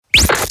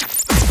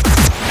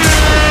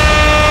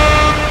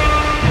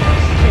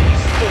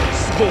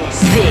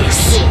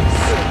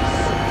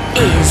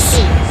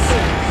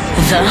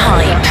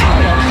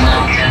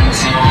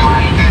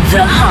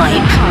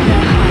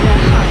Hype.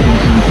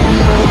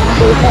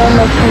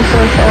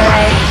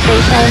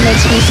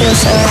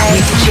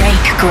 With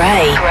Jake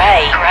Gray.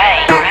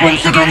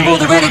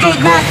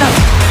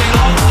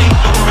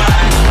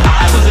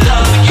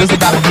 This is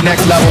about to be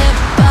next level.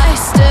 Step by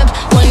step,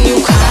 when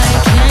you cry, I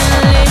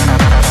can't live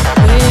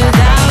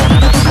without.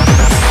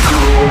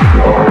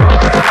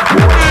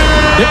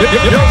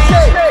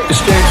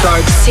 It's game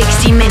time.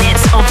 60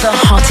 minutes of the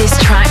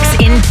hottest tracks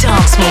in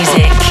dance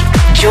music.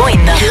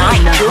 Join the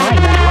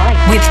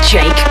hype with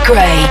Jake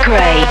Gray.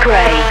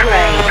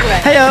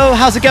 Heyo,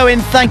 how's it going?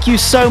 Thank you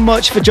so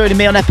much for joining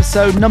me on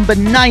episode number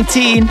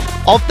 19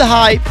 of The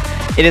Hype.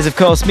 It is, of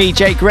course, me,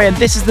 Jake Gray, and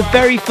this is the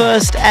very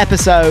first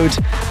episode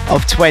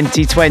of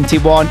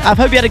 2021. I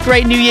hope you had a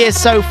great new year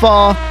so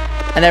far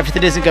and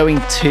everything isn't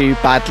going too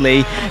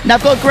badly. Now,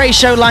 I've got a great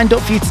show lined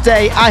up for you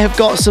today. I have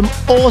got some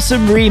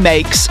awesome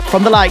remakes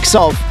from the likes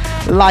of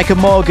Lika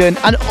Morgan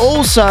and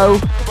also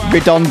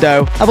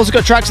Redondo. I've also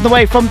got tracks on the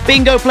way from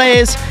Bingo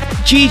Players,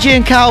 Gigi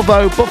and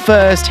Calvo, but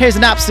first, here's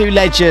an absolute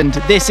legend.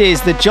 This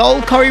is the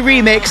Joel Corry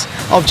remix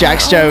of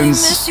Jax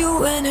Jones. I miss you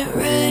when it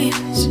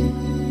rains,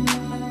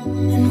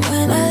 and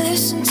when I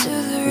listen to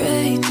the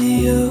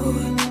radio,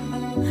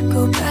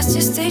 go past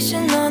your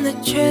station on the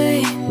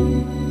train,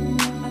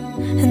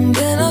 and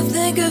then I'll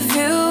think of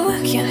you,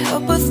 can't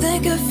help but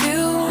think of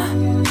you.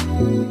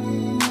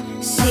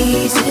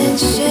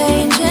 Seasons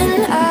change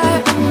and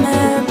I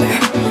remember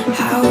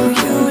how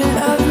you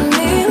loved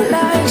me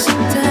like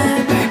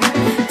September.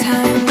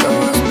 Time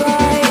goes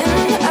by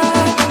and I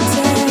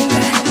pretend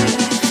that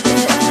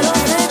I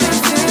don't think of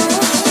you.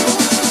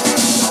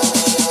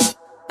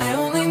 I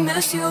only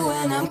miss you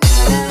when I'm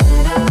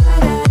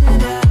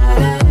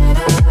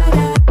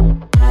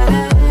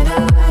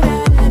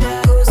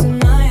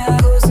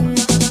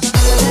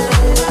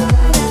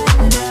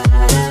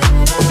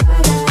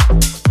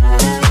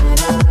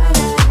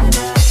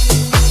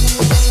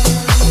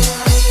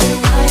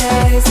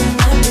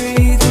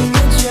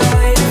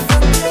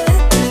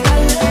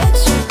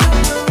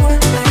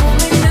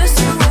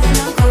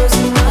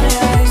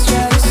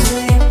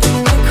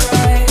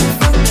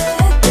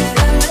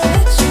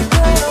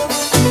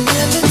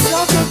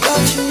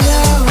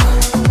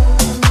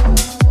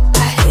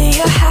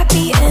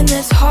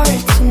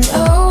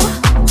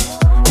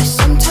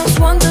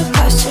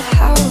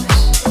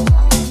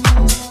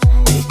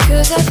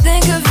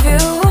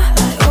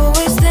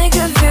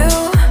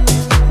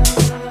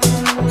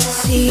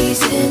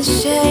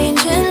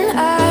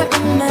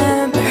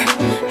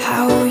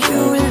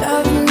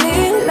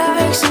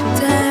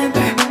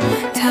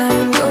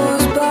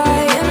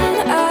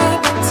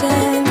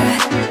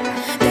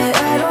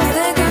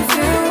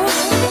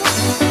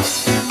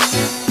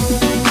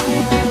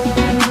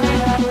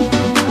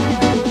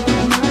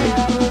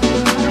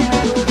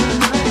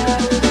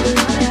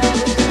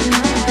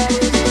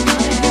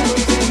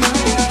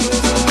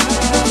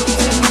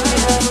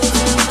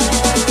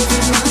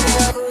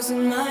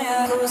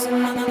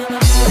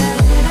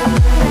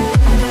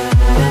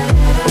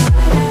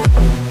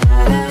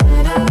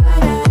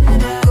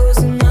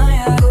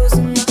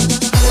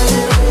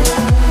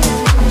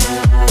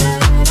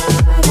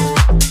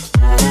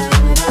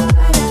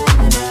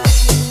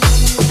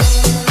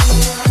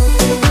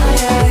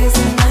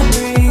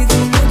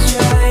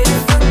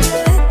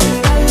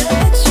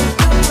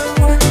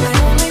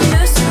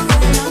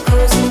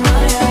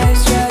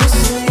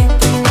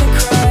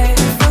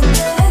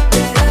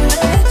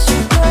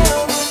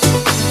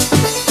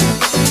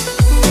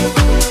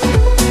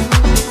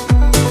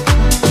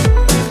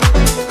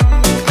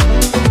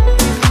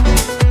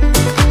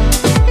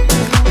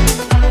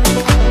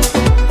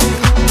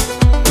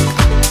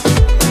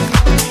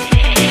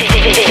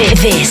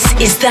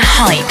is The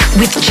Hype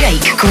with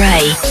Jake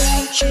Gray.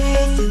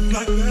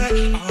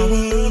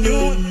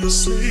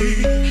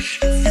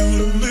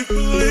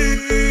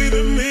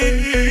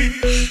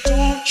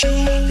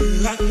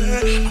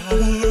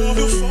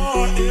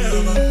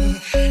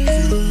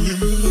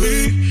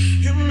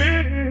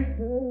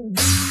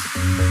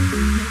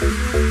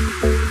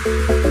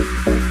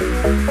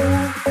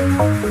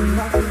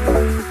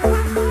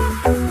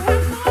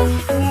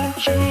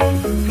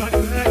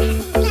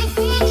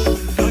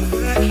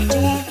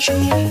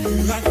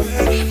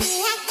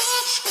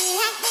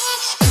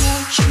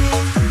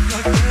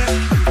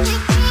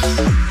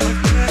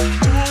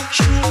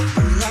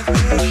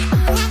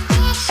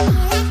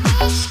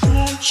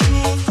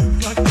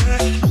 Like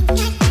that.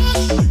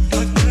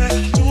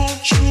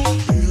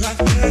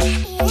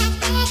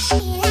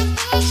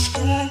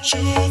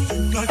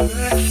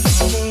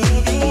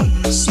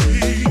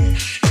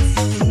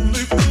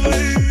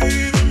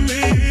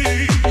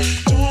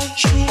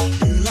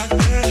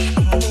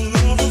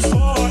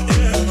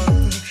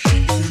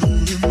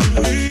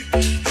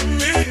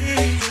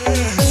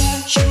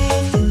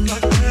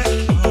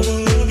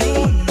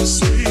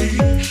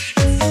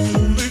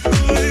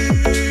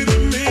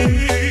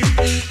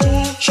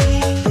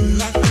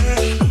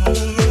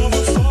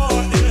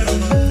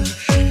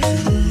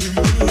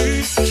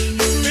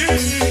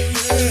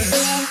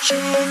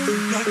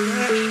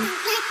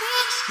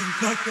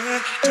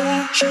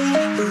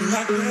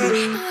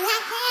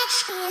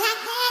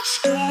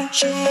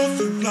 Don't you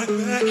think like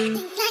that?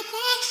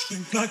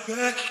 Think like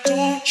that.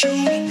 Don't you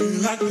be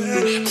like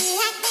that?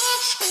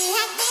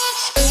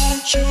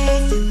 Don't you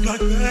think like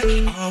that?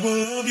 I will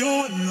love you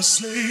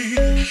endlessly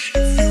if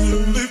you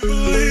only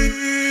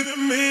believe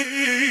in me.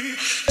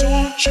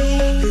 Don't you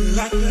be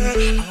like that?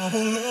 I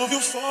will love you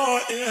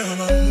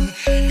forever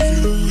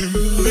if you only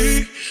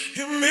believe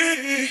in me.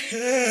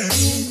 Yeah.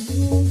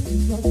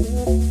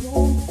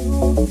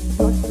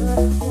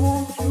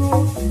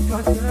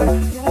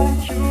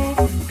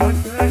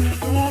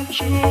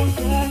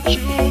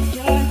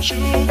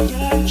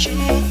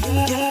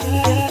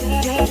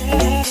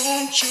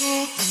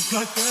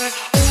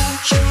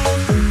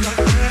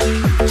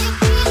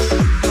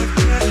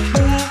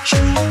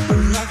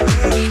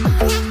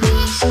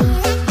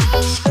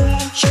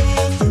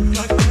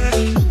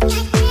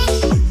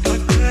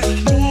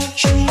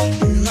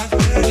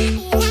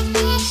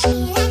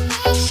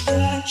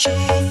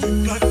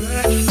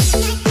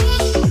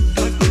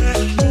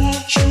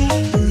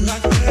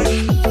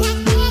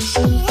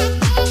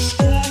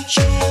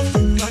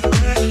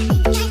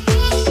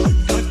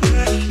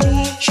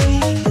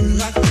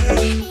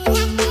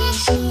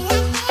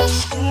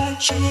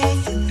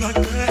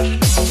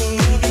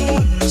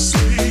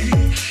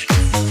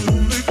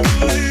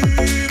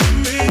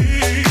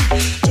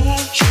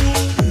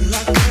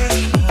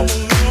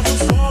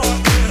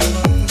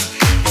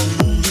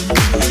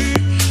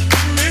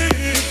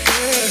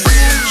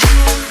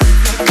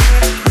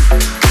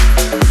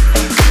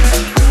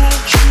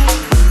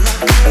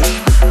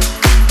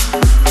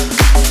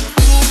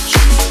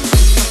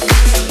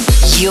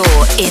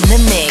 In the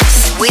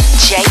mix with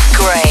Jake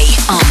Gray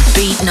on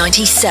Beat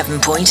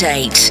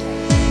 97.8.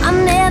 I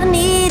never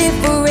need it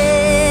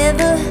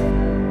forever.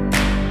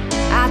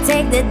 I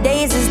take the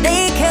days as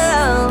they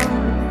come.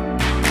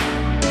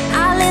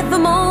 I live for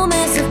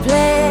moments of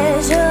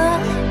pleasure.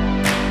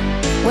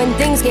 When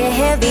things get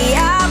heavy,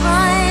 I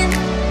run.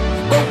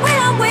 But when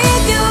I'm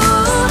with you,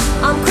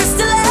 I'm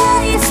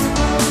crystallized.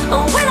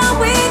 And when I'm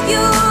with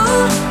you,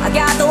 I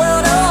got the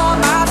world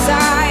on my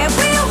side.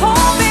 When you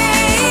hold me,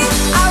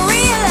 I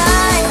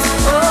realize,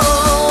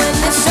 oh, when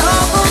the show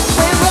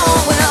went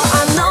wrong, well,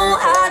 I know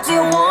I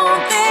did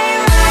one thing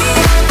right.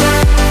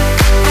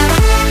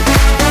 One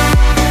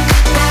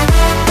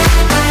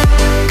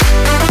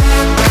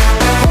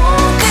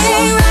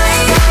thing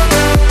right.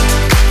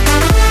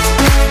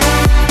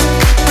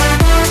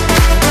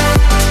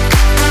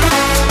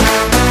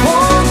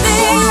 One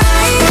thing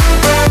right.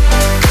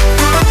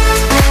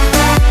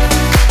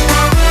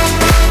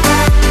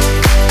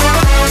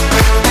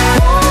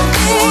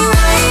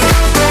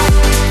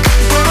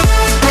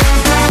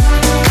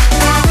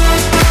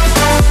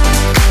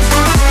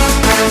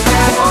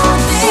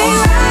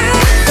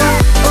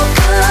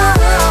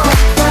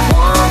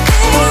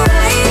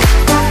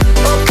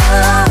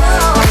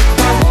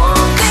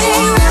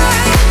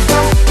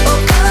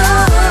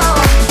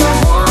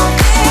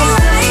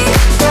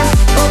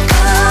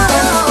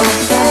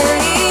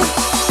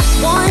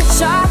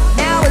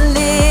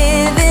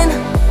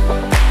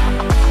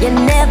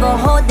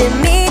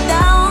 Holding me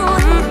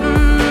down.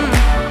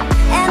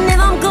 And if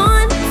I'm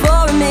gone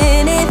for a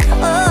minute,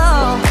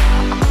 oh,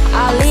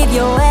 I'll leave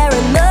you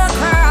wearing the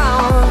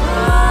crown.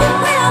 But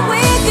when I'm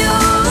with you,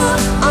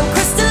 I'm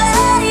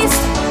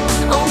crystallized.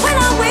 And when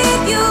I'm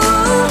with you,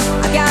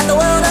 I got the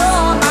world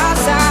on my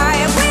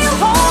side. When you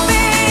hold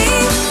me,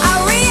 I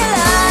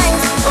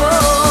realize,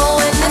 oh,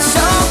 when the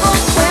show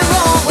went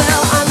wrong,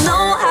 well, I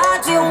know I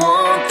did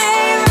one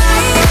thing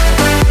right.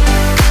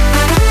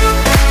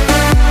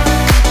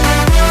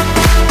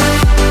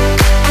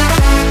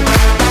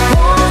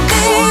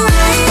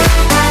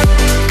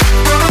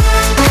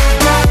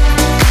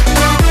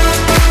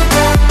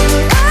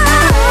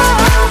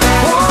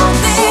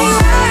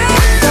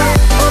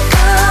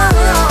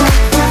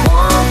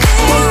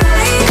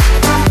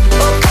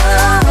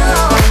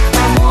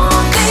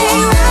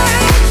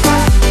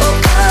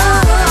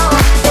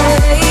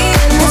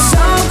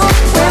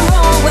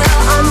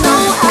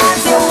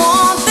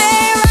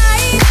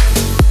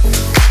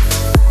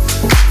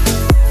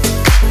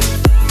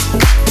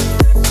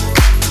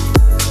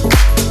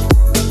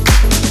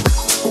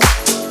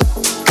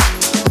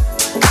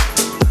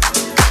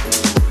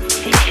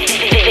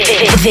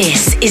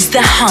 This is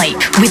The Hype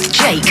with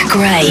Jake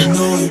Gray. You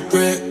know you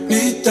break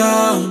me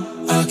down,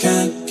 I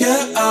can't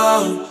get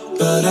out,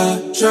 but I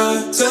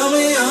try. Tell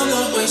me I'm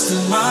not wasting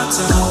my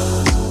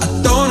time.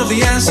 I don't have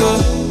the answer,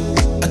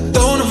 I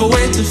don't have a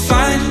way to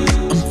find.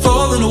 I'm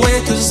falling away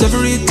cause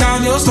every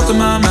time you're stuck in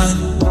my mind.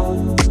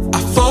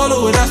 I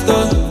follow it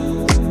after,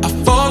 I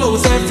follow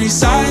with every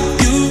sign.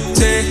 You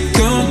take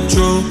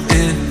control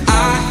and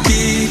I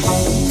keep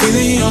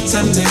feeling your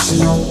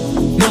temptation.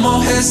 No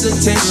more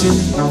hesitation.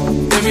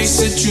 Every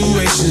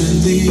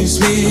situation leaves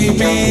me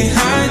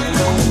behind.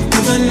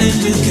 Give an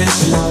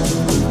indication,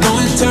 no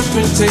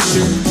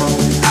interpretation.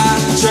 I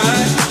try,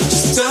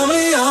 just tell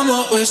me I'm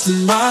not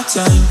wasting my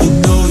time. You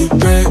know you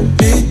break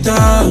me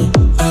down,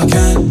 I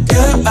can't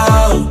get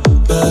out,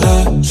 but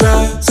I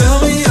try.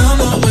 Tell me I'm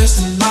not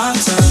wasting my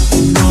time.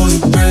 You know you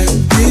break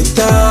me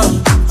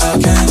down, I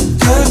can't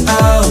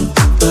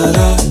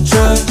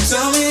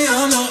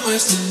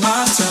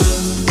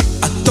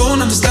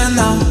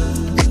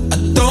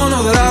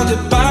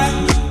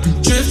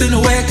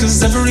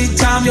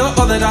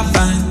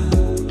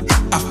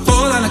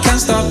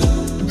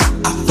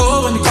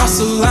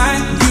hustle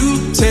like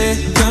you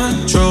take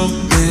control.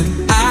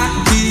 And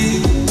I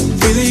keep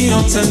feeling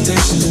your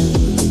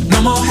temptation.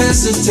 No more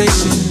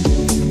hesitation.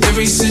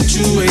 Every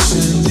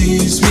situation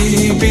leaves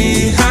me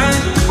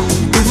behind.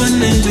 Give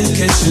an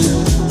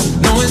indication,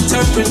 no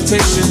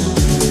interpretation.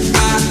 I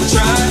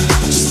try,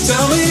 just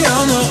tell me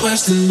I'm not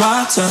wasting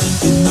my time.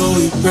 You know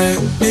you break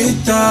me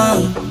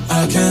down,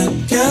 I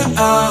can't get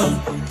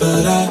out,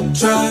 but I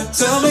try.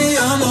 Tell me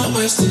I'm not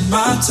wasting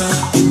my time.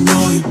 You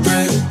know you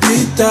break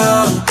me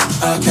down,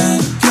 I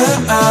can't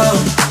get out,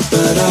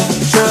 but I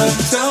try.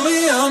 Tell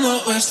me I'm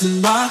not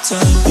wasting my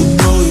time. You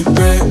know you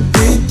break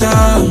me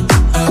down,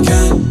 I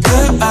can't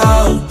get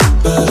out,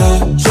 but I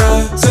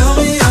try. Tell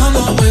me I'm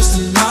not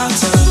wasting my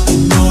time. You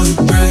know you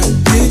break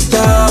me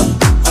down,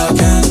 I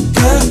can't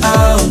get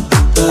out,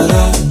 but I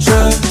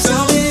try.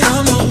 Tell me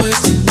I'm not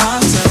wasting my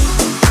time.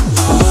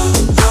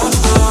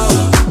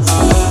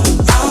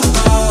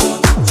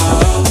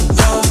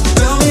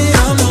 Tell me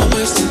I'm not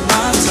wasting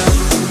my time.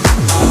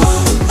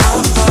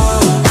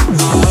 Tell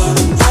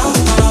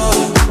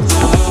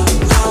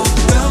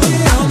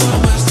me I'm not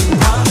wasting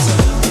my time.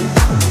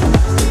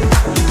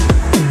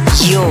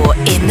 You're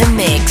in the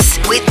mix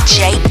with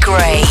Jake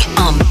Gray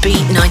on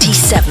Beat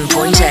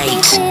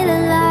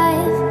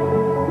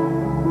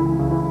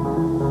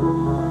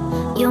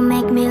 97.8. You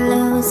make me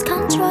lose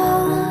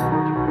control.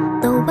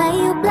 The way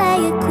you play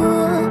it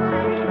cool.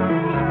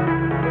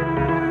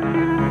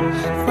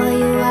 For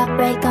you I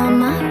break all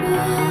my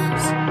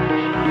rules.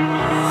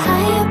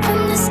 High up from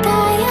the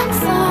sky I'm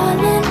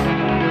falling,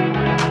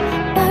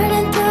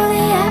 burning through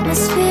the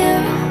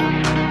atmosphere.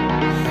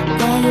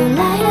 Yeah, you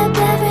light up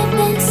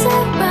everything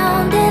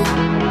surrounding.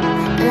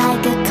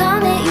 Like a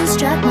comet you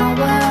struck my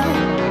world.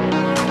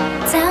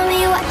 Tell me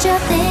what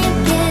you're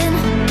thinking.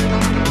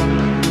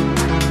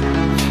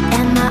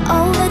 Am I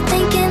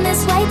overthinking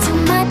this way too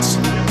much?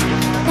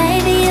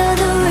 Maybe you're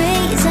the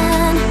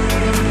reason.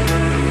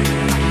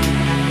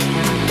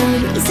 The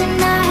reason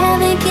I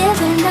haven't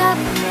given up.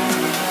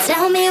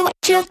 Tell me what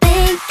you're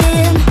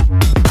thinking.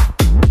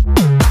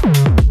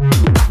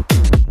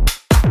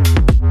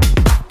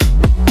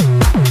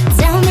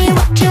 Tell me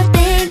what you're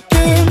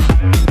thinking.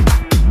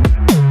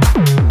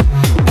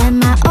 Am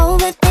I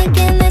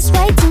overthinking this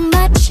way too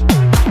much?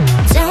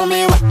 Tell me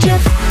what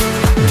you're.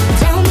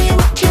 Tell me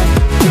what you're.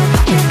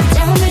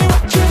 Tell me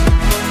what you're.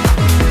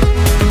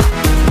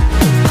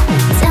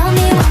 Tell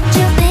me what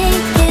you're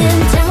thinking.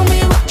 Tell me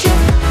what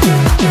you're.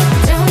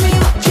 Tell me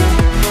what you're.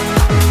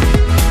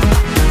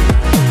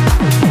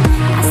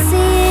 I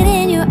see it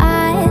in your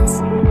eyes.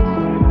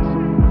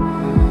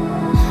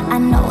 I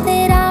know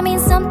that I mean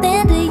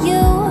something to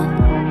you.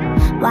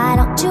 Why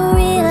don't you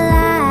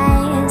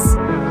realize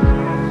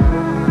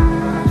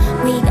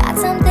we got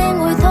something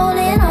worth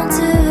holding on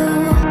to?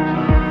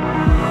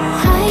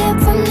 High up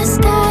from the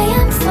sky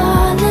I'm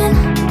falling,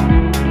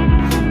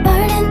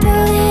 burning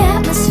through the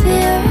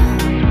atmosphere.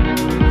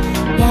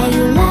 Yeah,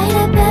 you light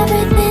up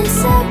everything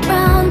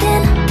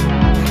surrounding.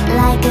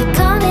 Like a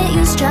comet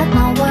you struck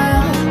my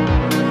world.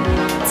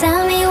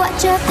 Tell me what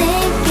you're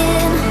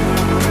thinking.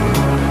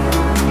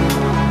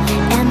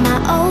 Am I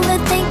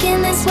overthinking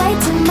this way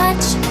too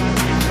much?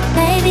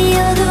 Maybe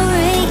you're the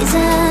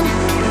reason.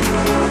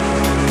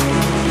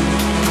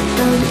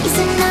 The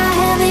reason I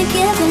haven't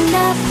given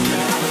up.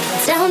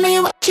 Tell me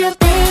what you're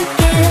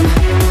thinking.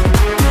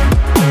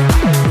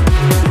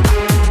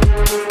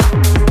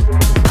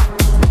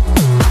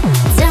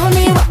 Tell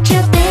me what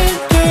you're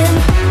thinking.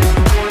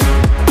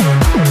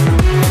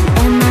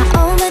 Am I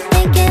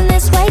overthinking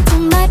this way too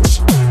much?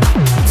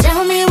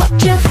 Tell me what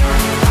you're.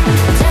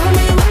 Tell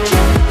me what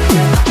you're.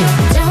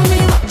 Tell me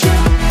what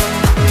you're.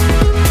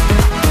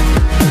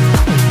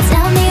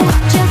 Tell me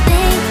what you're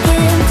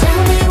thinking.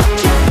 Tell me what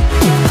you're.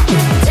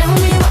 Tell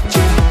me what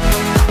you're.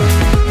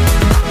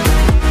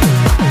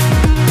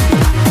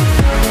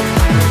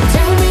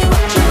 Tell me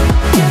what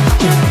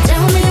you're.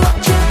 Tell me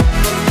what you're.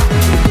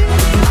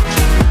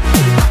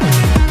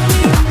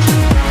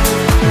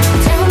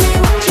 Tell me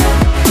what you're.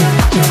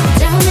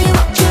 Tell me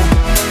what you're.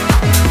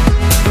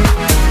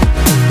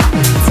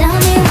 Tell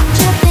me what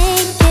you're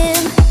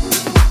thinking.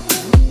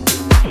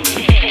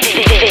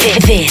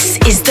 This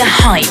is The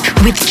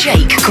Hype with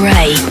Jake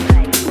Gray.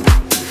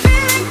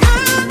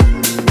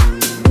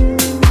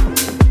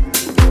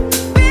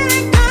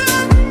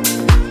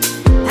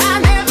 I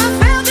never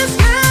felt this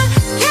good.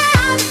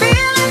 Yeah, I'm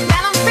feeling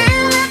that I'm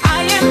feeling. I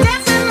am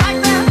dancing like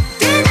the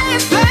DJ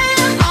is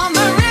playing on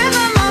the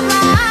rhythm of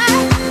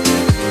life.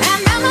 And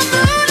now my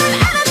mood and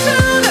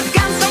attitude have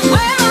gone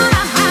somewhere on a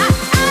high.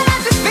 I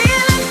like this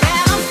feeling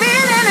that I'm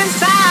feeling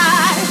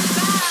inside.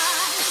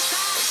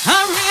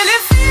 I'm really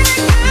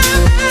feeling good.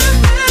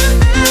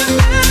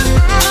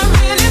 I'm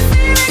really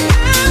feeling good.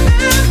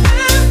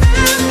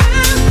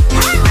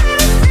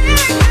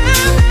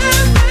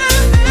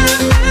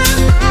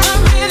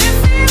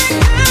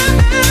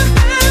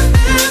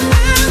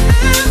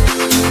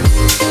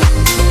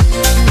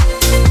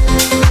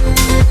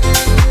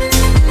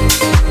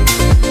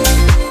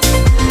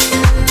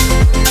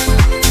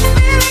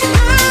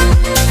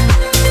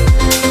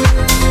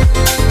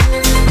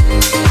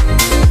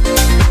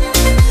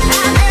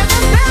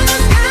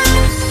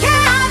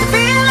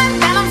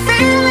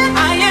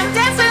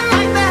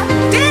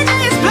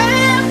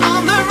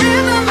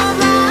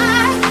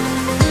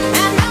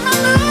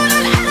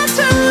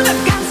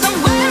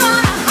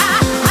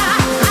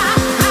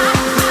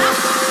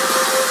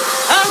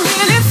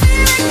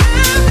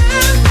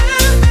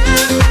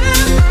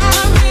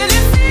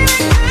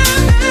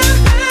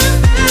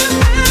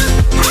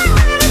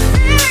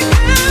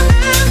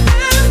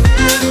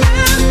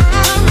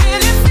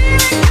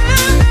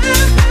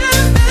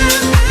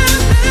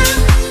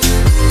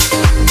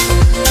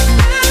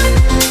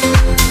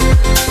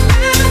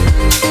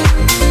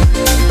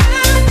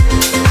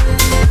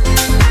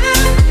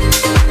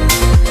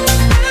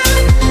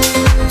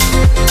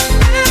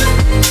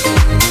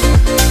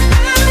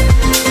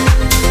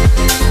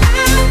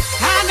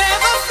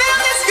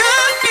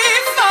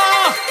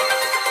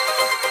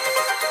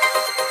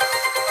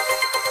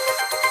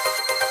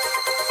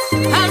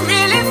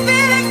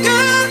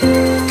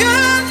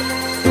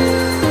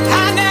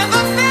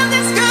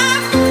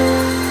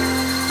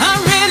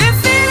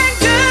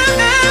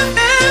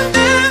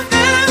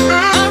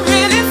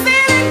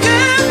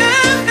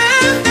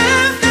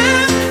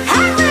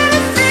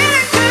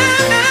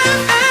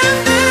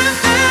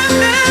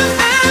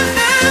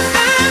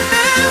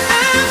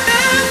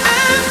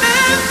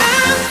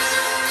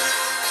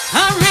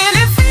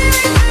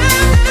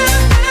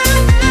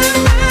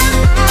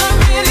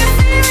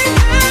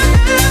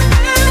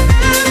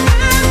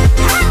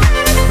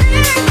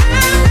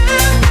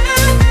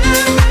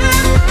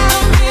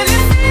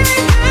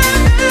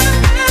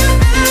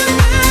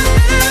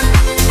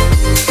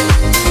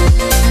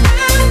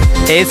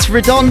 It's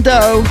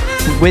Redondo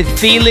with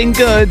Feeling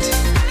Good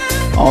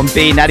on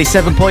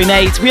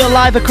B97.8. We are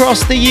live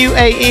across the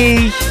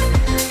UAE.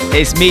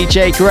 It's me,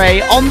 Jake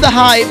Gray, on The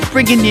Hype,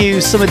 bringing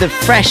you some of the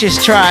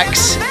freshest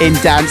tracks in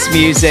dance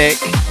music.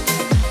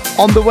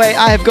 On the way,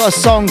 I have got a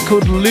song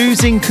called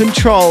Losing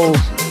Control.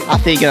 I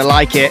think you're gonna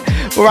like it.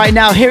 But right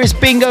now, here is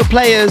Bingo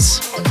Players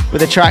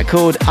with a track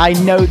called I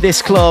Know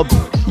This Club.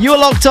 You're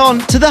locked on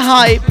to The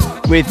Hype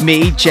with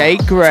me,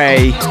 Jake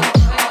Gray.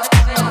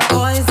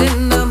 Boys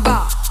in the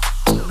bar,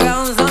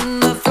 girls on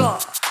the floor.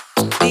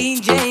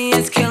 DJ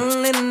is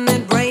killing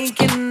it,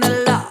 breaking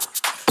the law.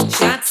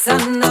 Shots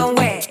on the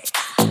way,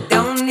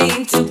 don't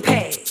need to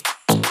pay.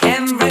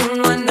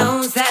 Everyone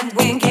knows that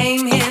we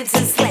came here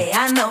to slay.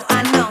 I know.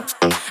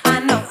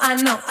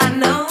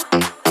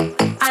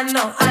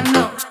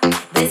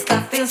 This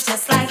club feels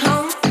just like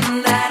home.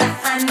 That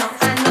I know.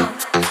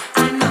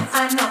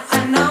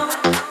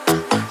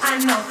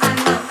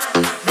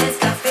 This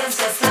club feels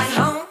just like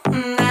home.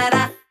 That I.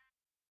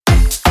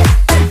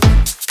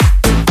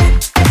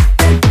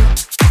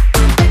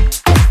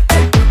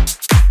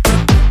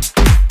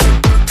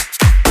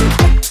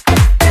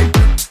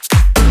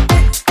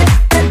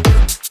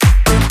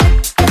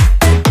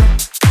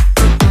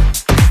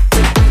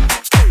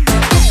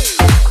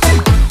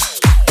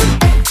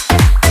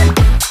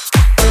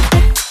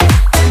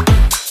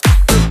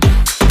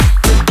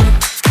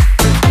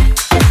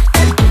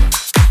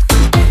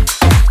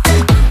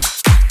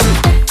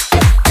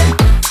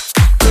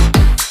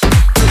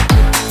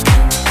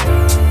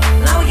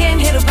 Now we came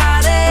here to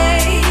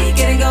party,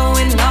 get it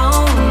going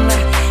on,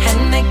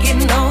 and make it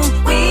known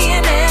we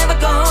ain't never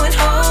going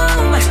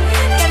home.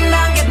 Getting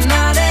down, getting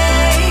naughty,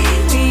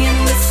 we in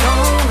the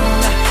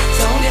zone.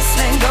 So just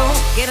let go,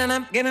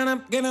 getting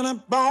up,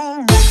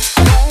 boom.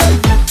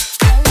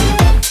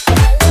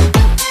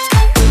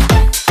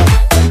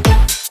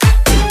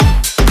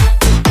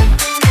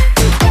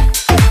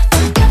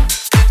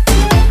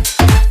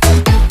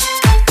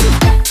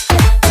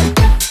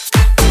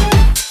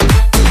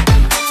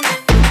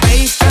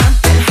 Bass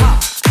jumping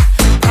hard,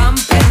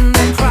 pumping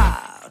the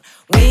crowd.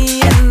 We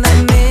in the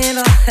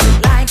middle,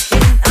 like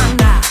it or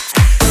not.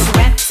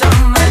 Sweat on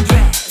my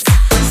dress,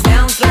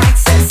 smells like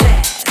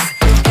success.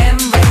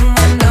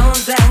 Everyone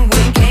knows that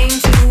we came to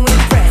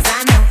impress.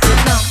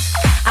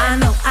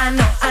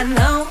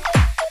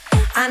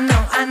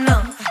 I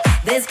know.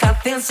 This club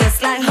feels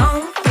just like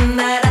home.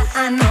 That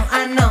I know.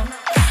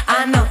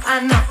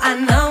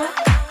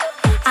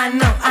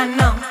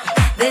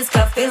 This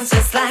club feels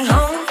just like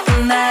home.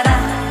 That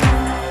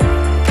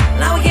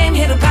now we came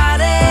here to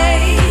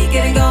party,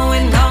 get it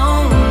going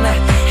on,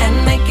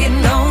 and make it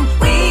known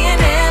we ain't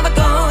never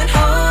going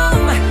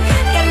home.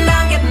 Getting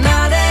down, getting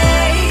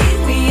naughty,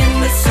 we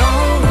in the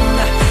zone.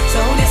 So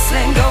just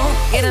let go,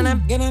 getting up,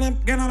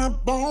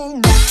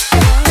 boom.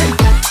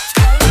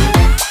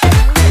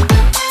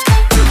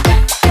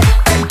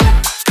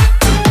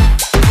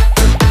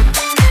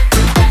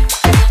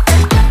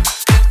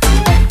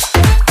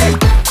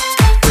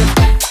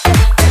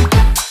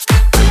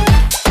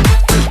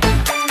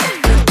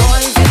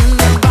 Boys in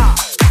the bar,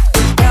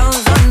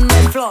 girls on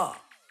the floor.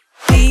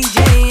 DJ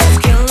is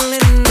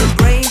killing the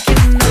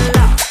breaking the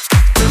law.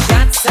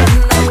 Shots on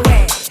the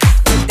way,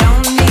 we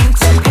don't need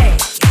to pay.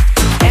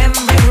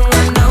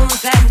 Everyone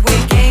knows that we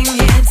came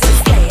here to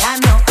slay. I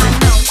know.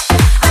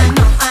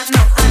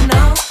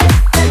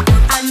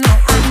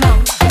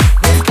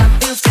 This club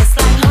feels just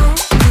like home.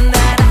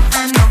 That I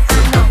know.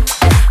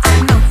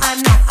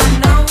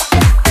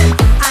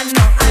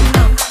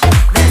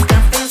 This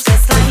club feels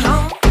just like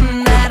home.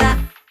 That I.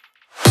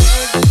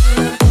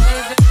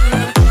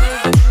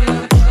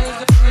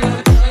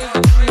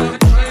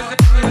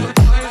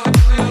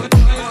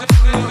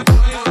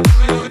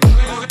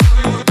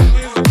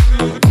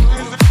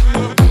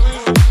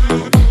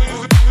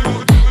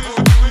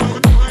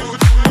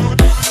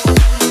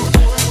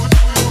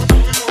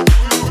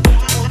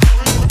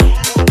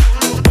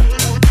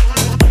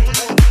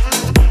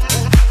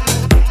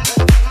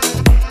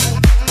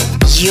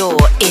 You're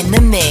in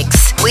the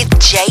mix with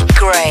Jake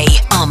Gray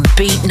on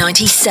Beat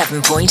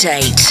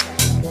 97.8.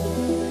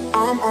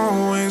 I'm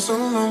always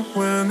alone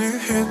when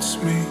it hits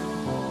me.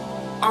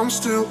 I'm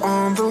still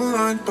on the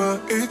line,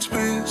 but it's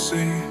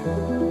busy.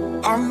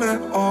 I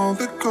met all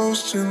the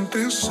ghosts in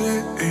this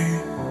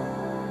city,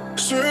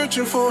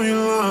 searching for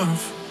your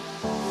love.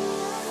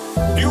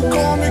 You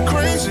call me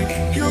crazy,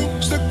 you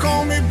still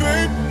call me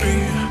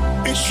baby.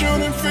 It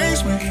shouldn't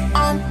faze me,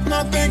 I'm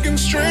not thinking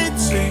straight,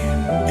 see.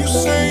 You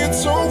say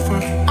it's over,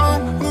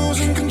 I'm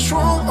losing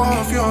control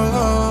of your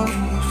love.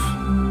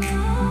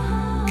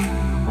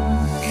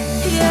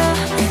 Yeah,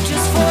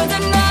 just for the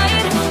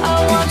night,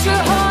 I want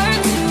your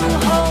heart to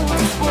hold.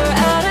 We're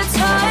out of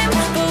time,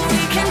 but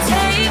we can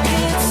take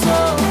it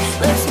slow.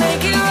 Let's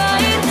make it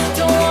right,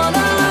 don't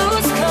wanna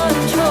lose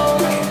control.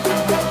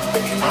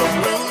 I'm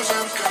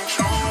losing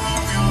control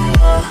of your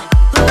love.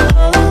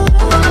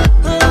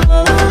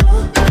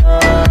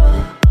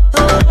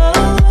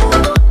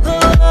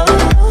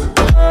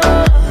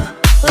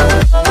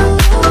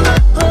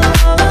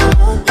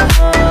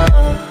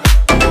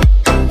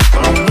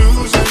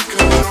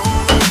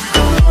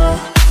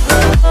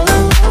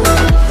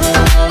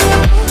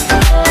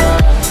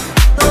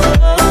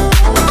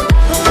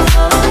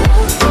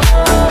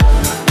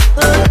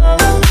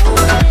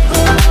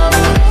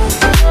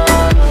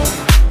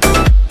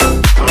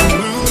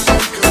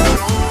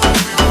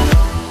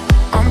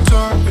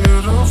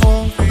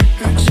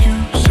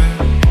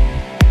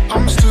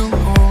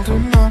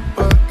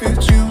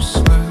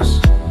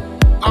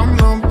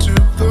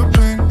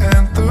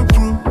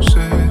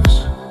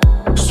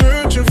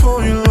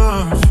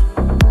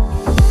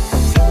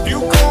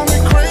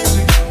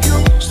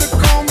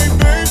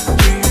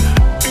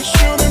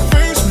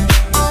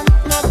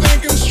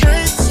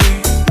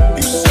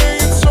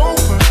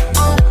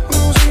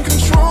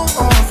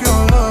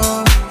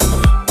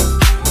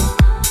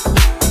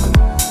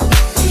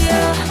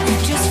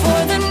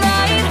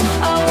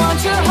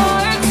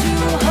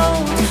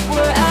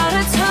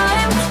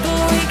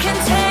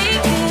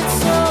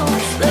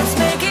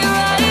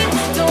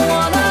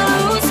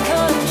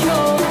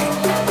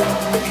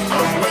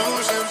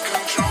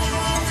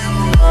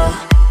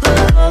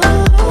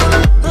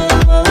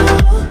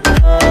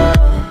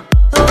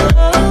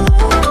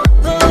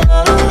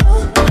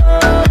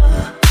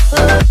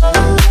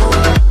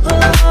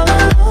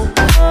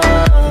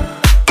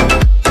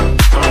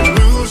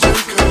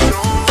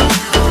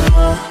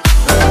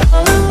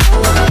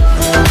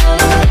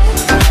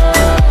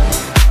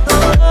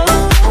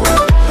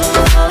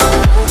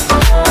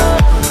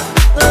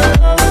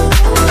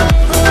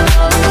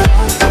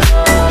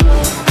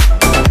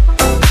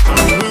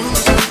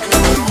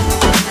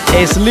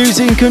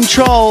 Losing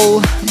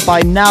Control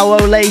by Now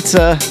or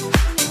Later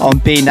on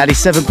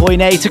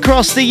B97.8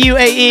 across the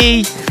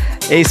UAE.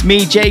 It's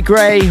me, Jay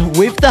Gray,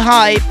 with The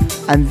Hype,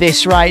 and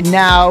this right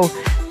now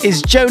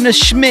is Jonas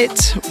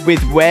Schmidt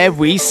with Where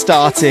We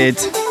Started.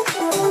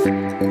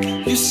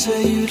 You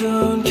say you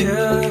don't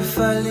care if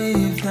I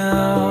leave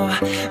now.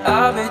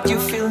 I bet you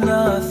feel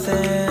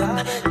nothing.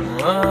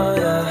 Oh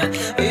yeah,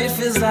 it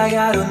feels like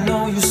I don't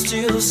know you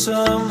still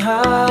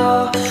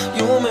somehow.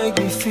 You make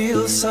me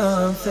feel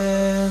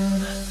something.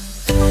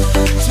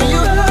 So you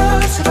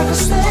ask if I could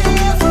stay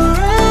here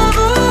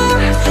forever.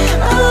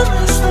 I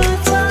miss the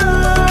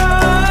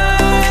time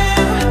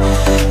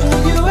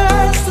when you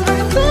asked if I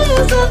could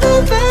feel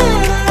something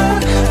better.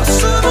 But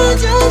summer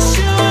just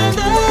you and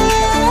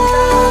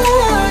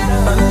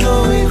I know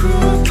we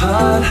grew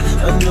apart,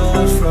 I know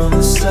it from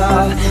the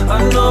start. I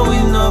know we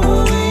know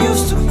what we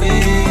used to be.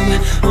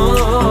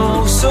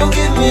 Oh, so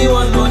give me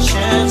one more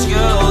chance,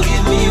 girl,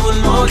 give me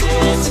one more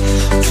dance.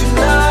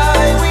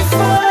 Tonight we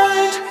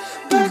find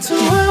back to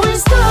where we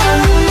started.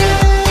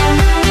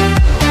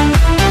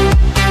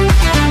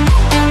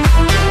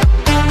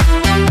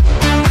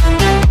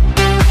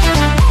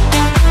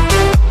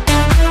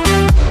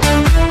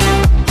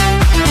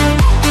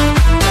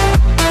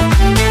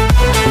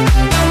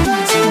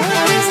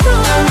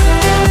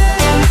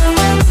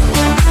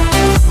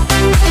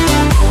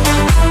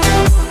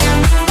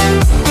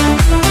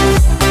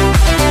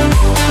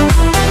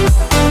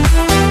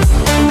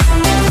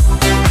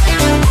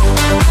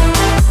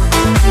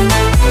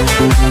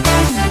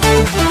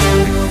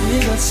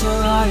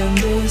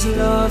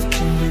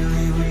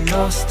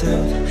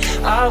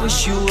 I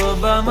wish you were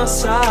by my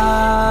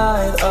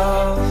side.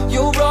 Oh,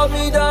 you brought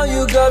me down,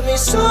 you got me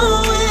so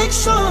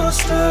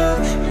exhausted.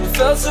 It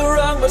felt so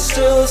wrong, but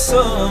still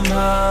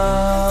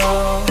somehow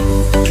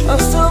I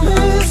still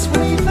miss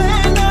when we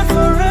played that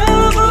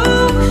forever.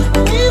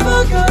 We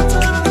forgot to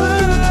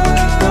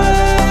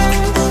rest.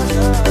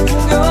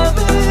 God,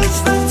 miss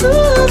the two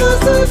of us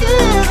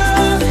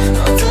together.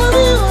 Don't tell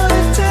me what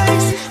it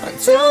takes.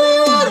 Tell me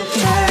what it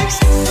takes.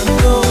 I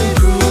know we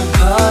grew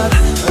apart.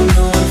 I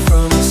know it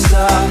from the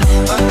start.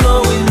 I know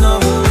we know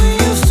who we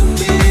used to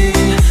be.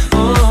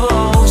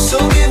 Oh, so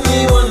give me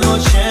one more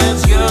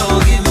chance, girl.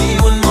 Give me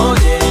one more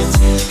dance.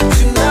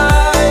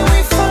 Tonight we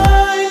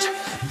find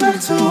back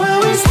to where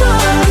we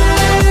started.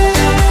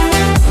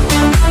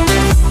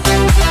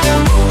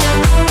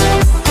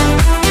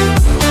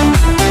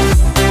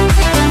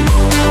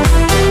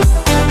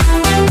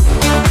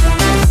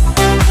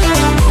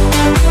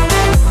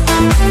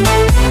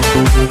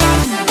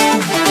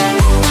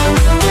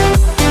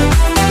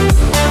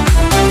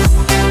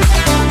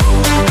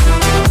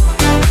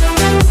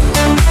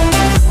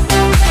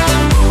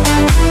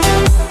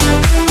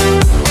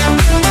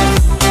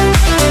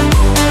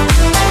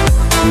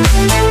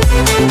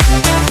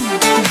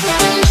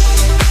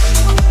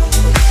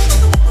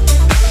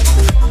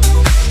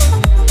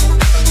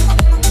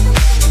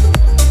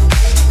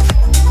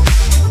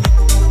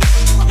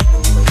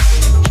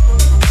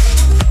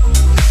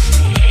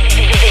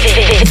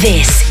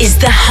 This is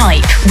The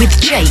Hype with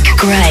Jake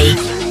Gray.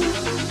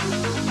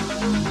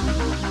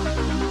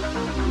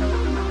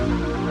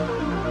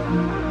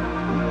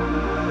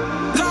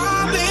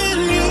 Oh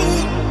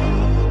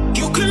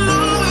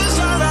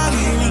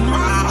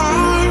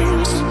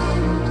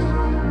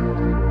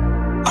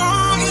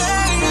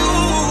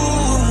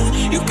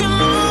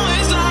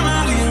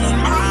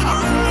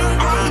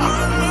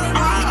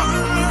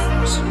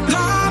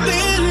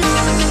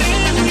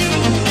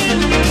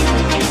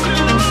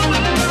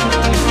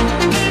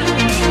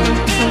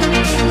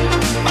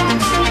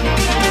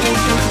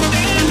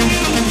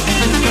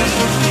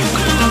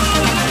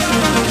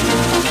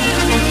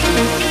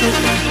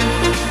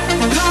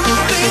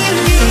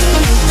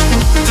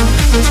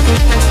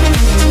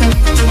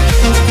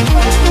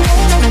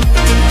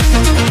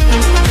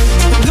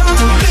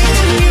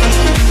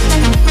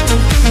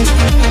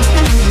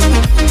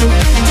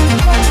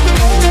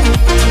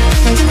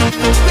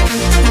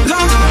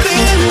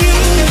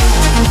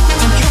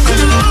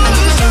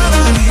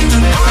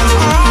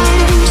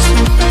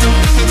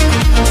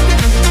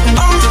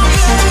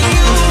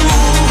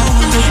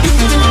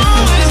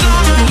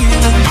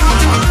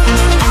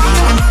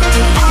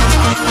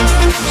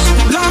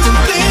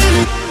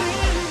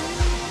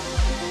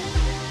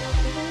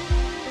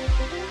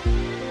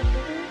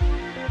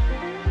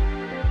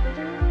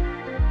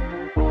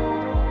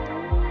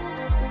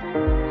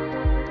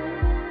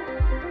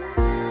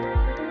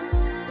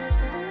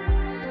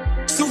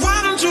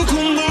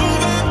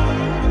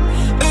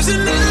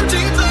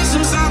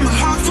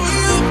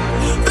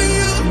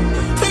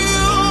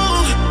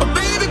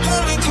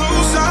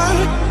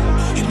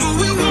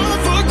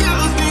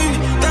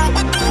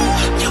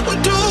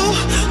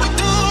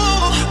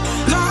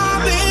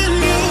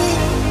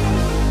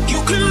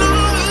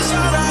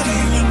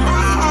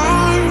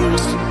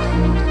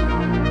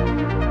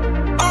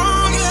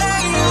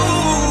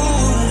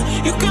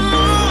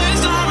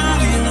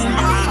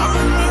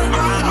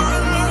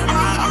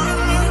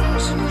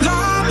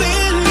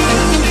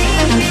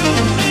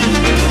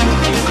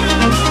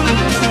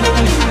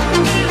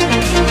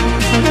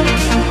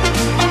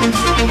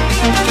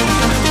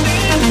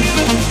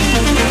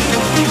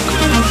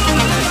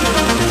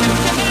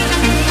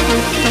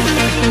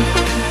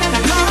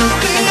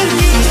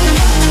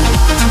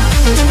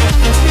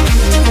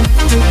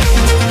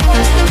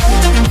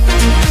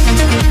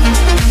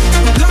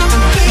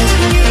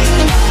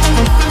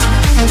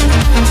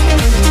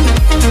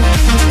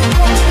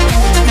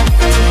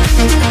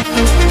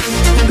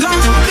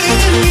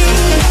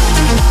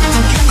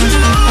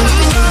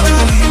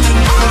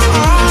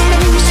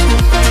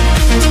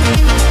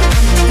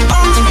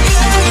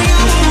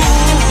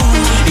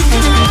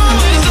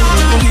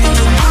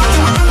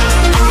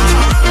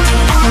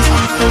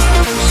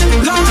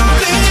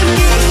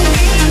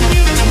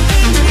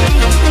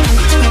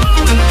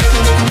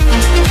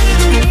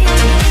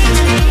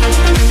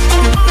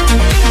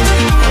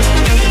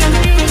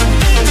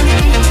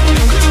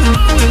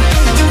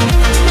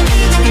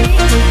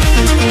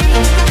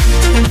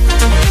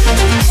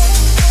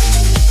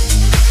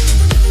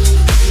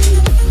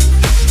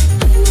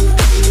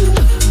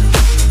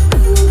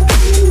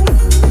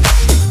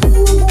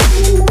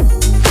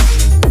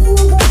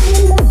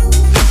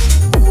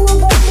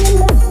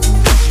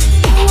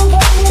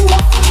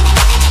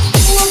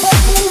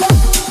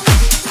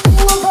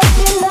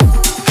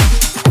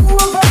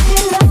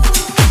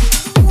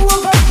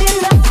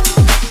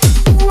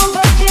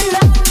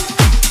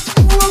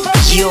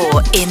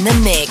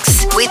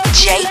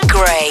Jake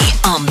Gray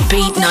on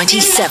Beat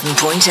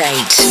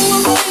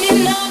 97.8.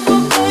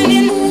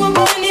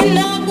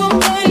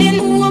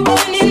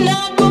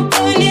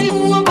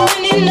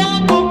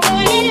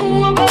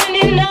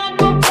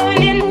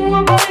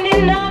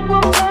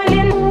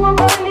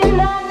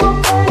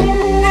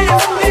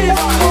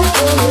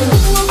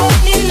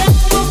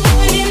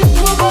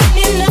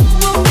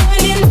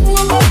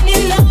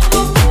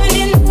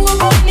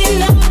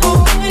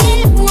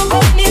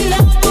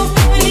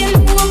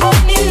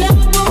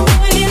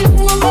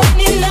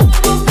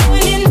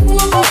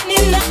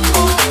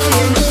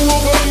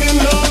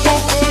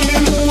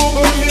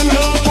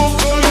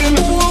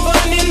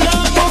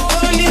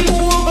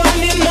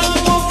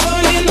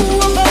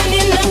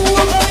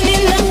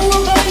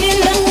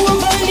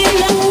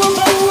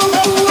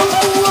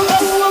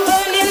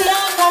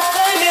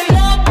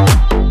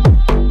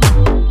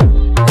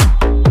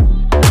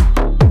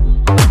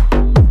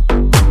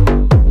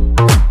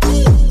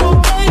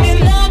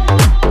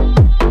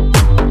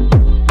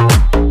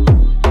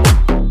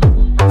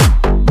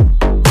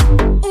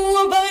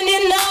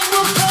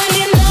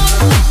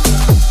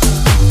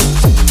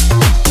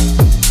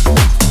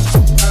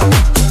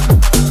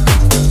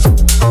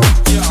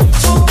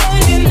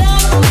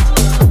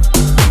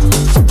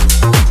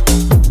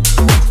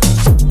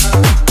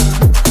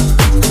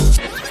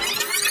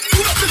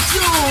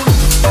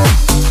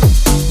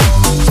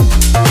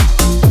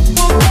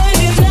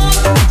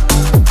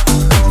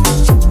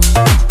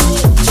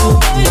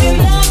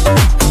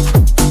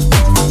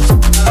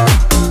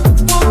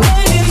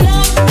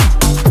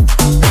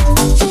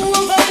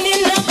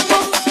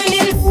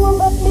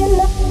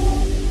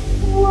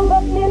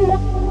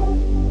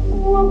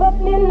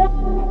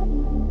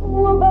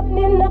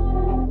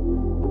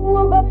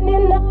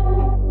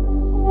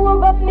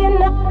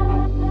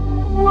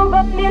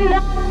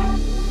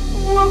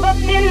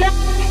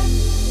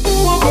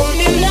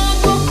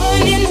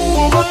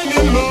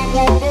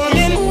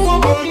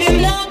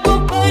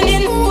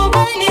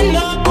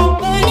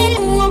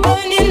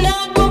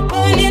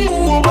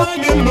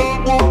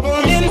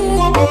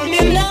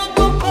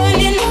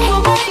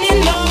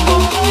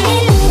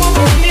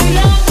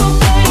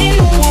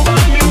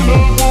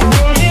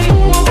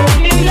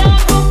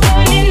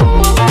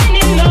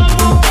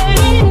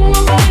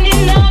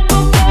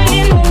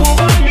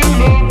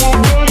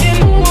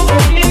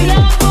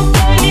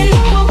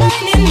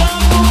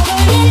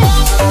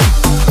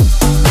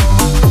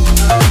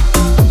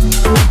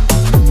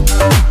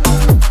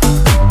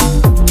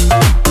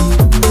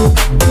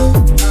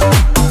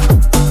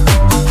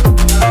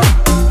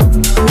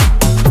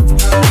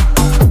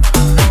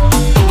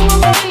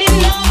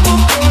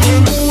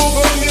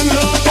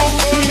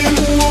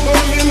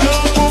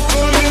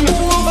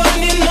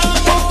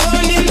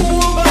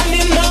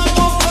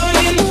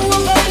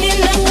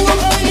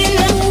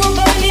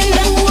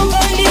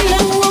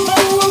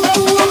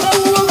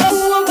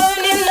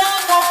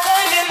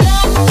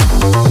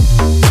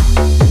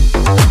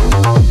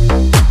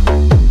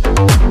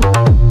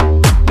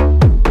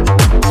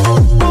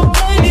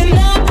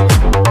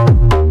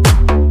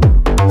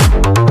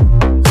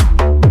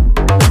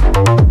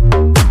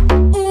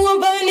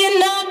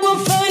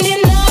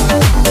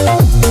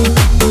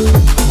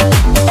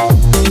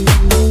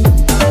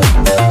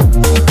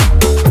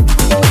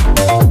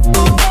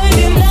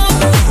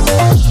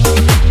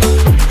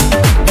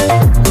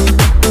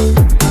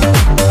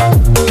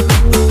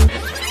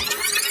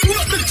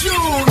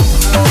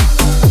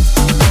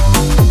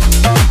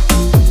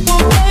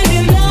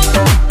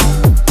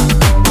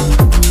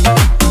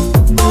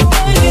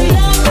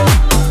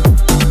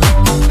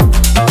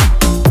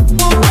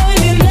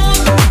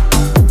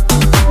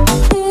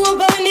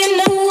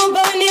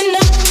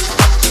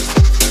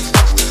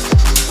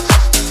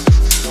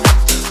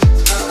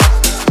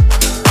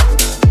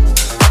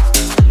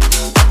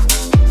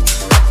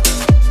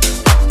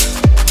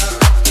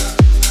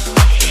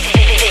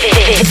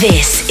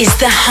 This is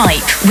The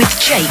Hype with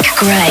Jake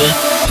Gray.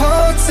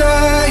 Hold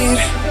tight,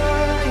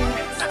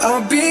 I'll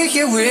be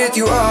here with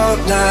you all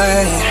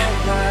night.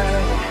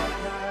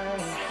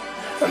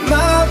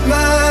 My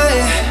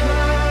mind,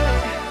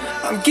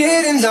 I'm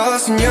getting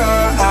lost in your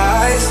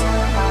eyes.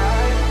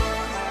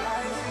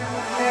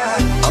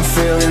 I'm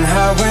feeling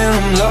high when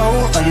I'm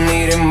low, I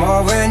need it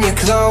more when you're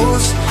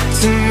close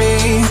to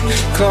me,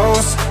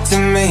 close to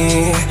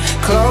me,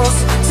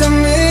 close to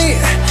me,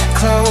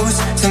 close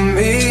to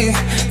me,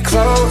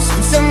 close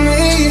to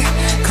me,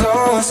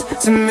 close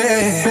to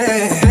me.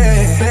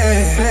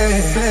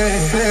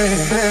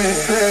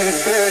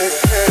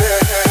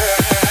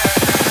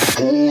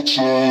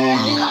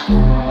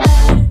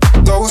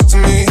 Close to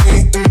me,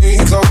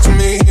 close to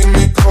me,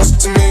 close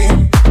to me,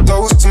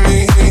 close to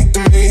me,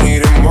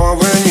 need it more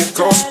when you're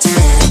close to me.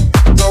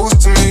 Close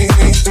to me,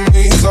 close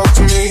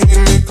to me,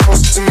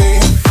 close to me,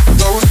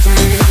 close to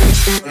me,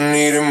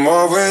 need it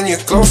more when you're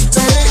close to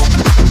me.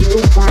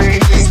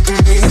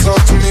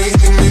 Close to me,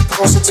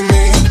 close to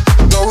me,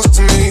 close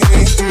to me,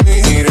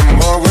 need it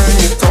more when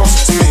you're close.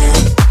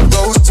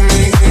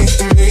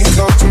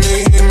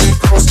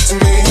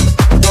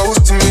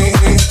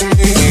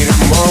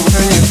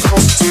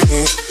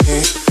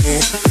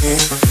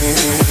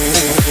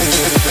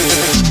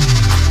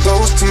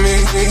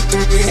 me, to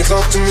me,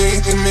 close to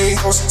me, to me,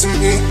 close to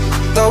me,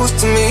 close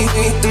to me,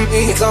 to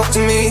me, close to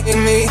me, to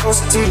me,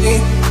 close to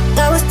me,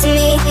 Close to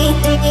me,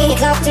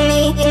 close to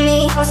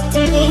me, close to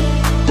me.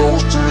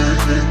 close to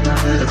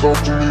me,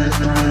 close to me.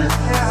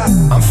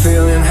 I'm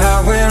feeling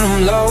high when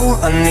I'm low.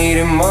 I need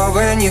it more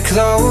when you're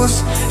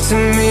close to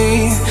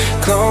me,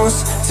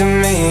 close to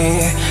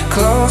me,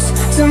 close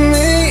to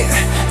me,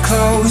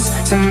 close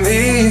to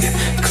me,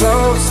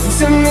 close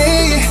to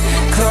me,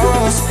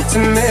 close to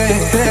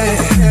me.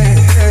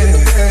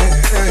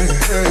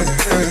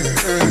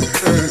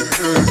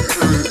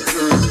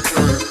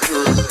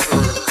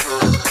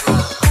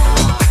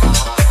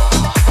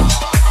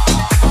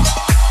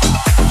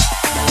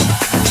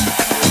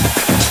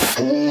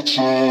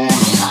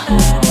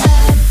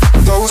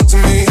 Close to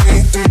me,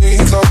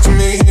 close to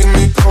me,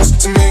 close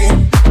to me,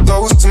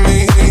 close to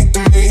me,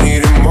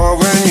 need it more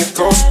when you're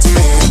close to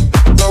me.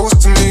 Close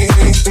to me,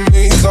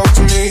 close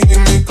to me,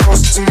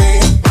 close to me,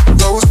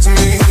 close to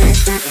me,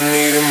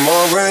 need it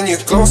more when you're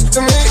close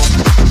to me.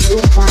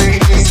 Close to me,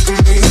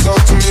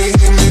 close to me,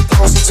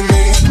 close to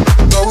me,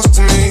 close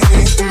to me,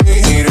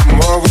 need it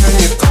more when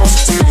you're close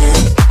to me.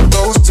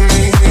 Close to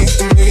me,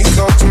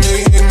 close to me,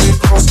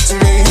 close to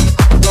me,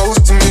 close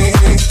to me,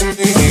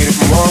 need it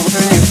more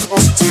when you're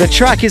close to me. The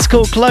track is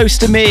called Close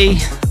to Me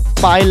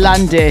by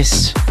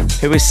Landis,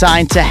 who is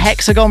signed to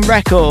Hexagon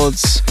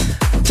Records,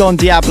 Don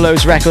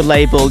Diablo's record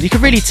label. You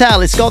can really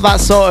tell it's got that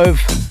sort of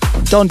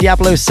Don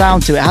Diablo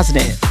sound to it, hasn't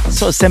it?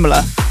 Sort of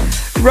similar.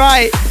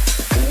 Right,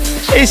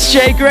 it's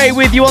Jay Gray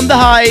with you on The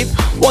Hype.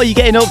 What are you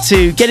getting up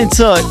to? Get in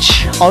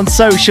touch on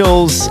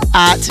socials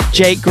at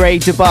Jake Gray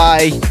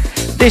Dubai.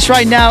 This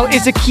right now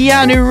is a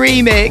Keanu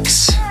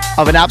remix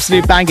of an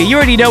absolute banger. You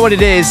already know what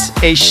it is.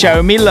 It's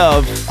Show Me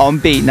Love on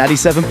Beat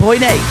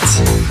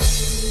 97.8.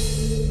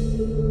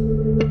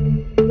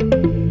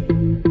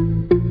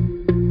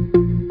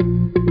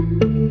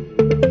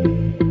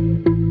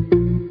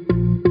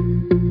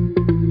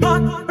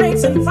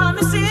 Heartbreaks and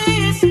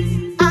promises,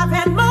 I've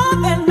had more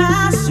than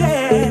my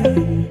share.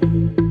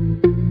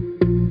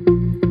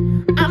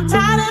 I'm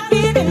tired of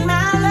giving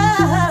my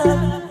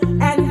love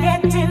and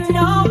getting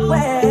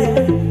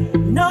nowhere,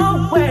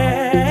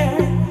 nowhere.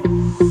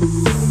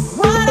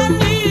 What I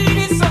need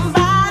is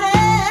somebody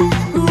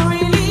who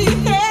really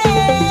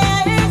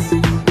cares.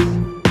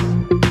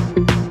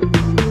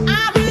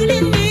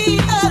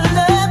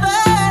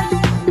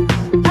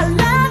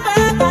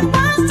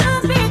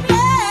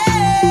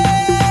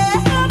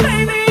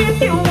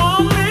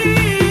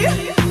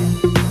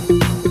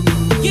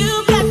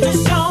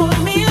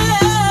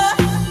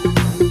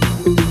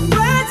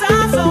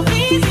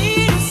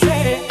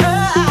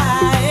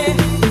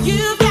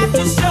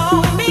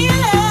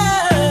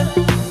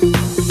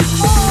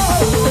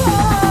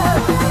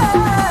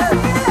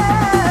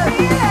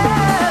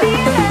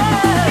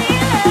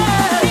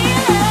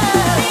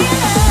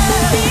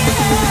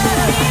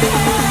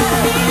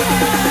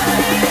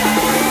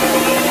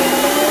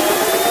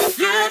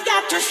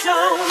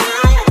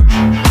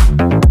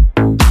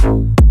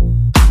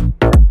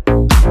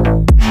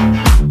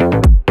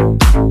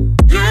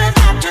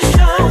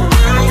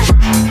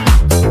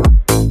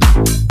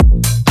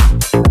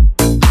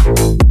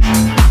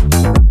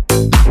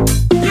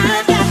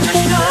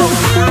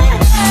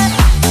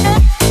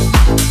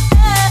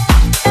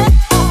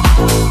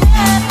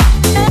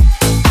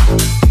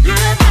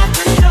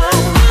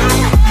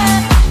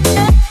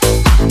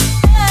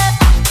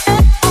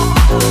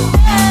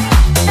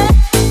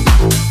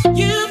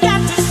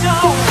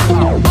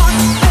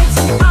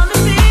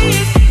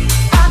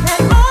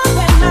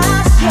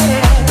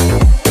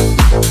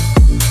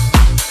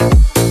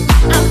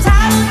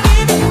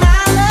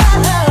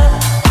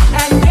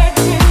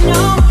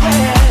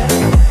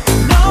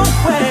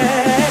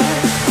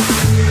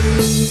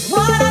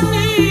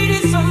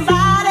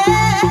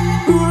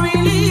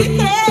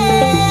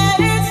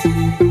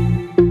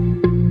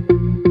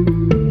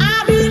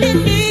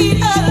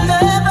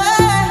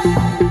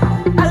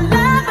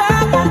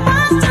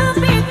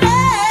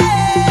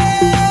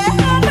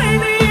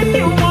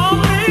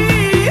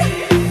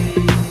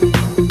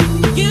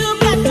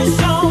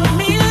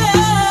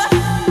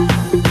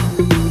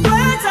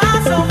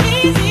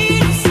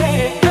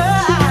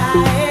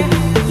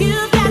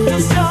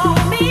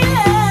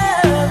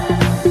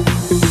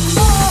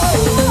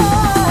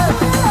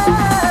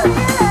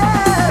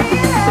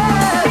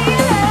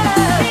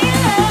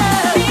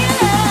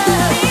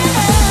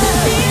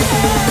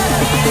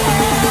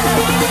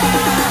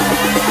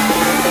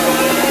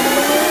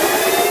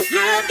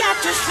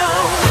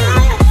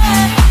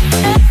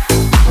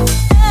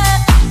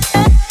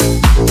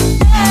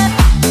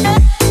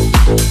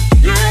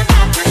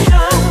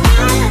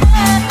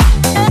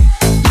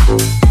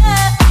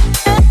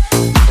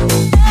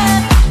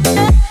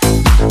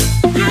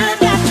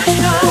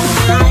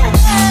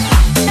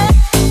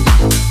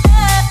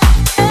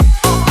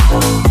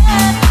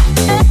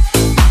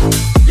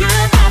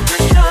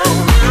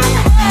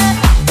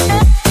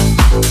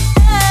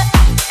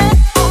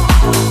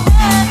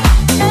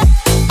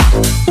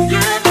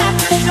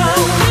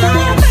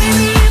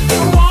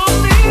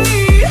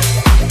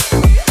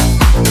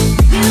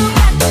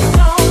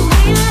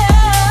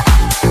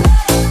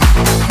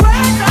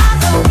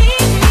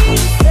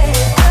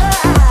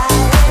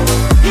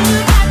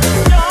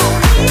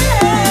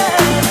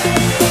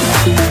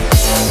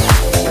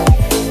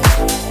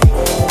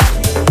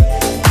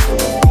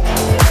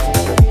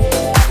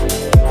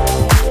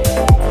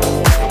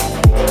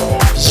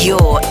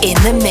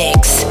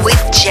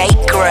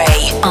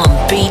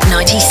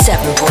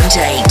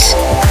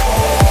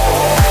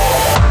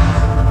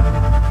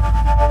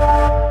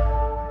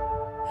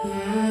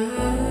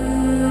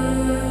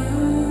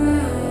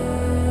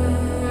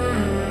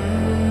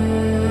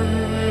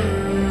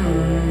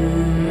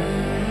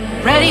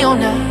 Ready or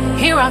not,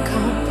 here I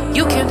come,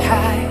 you can't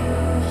hide.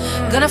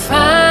 Gonna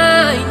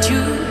find you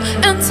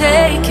and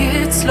take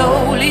it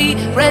slowly.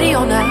 Ready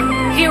or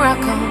not, here I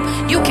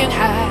come, you can't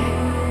hide.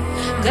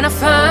 Gonna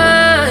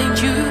find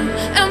you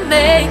and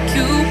make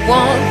you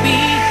want me.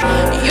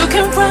 You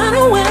can run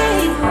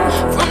away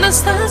from the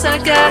stars I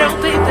got, oh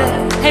baby.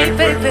 Hey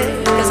baby,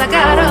 cause I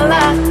got a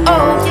lot,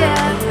 oh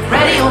yeah.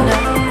 Ready or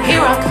not,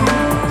 here I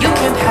come, you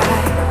can't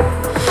hide.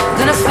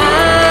 Gonna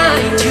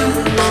find you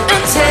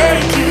and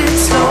take it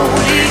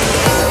slowly.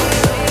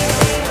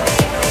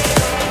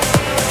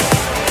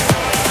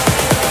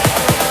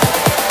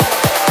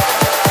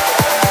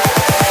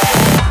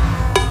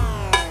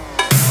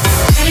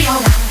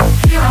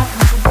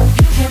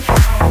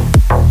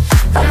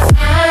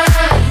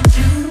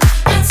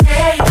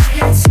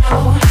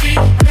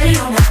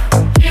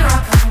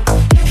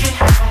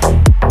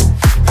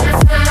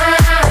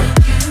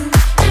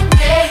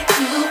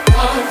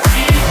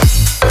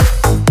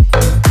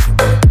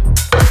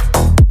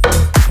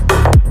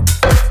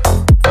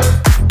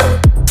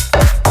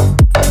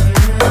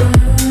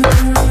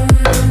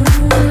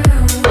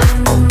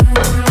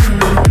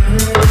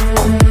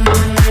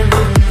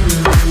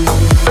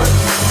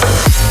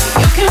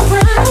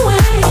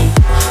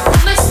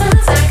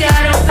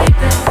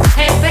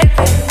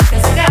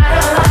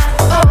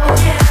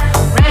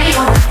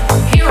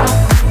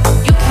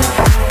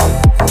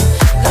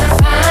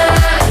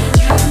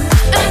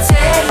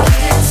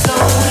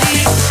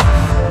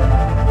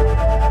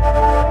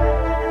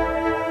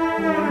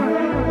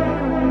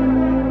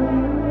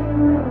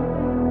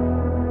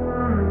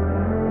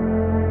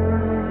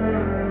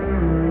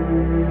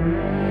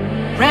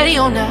 Ready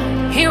or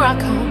not, here I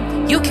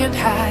come, you can't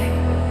hide.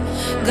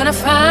 Gonna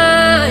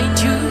find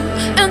you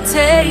and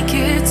take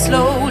it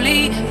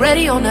slowly.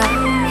 Ready or not,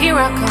 here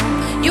I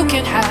come, you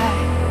can't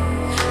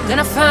hide.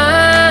 Gonna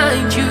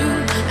find you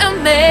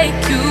and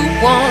make you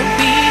want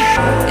me.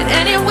 And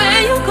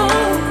anywhere you go,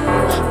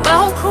 my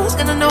whole crew's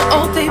gonna know,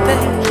 oh baby,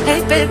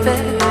 hey baby,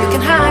 you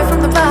can hide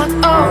from the block,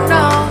 oh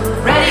no.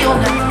 Ready or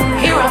not,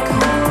 here I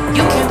come,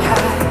 you can't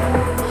hide.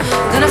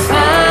 Gonna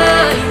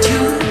find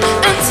you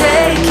and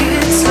take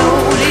it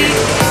slowly.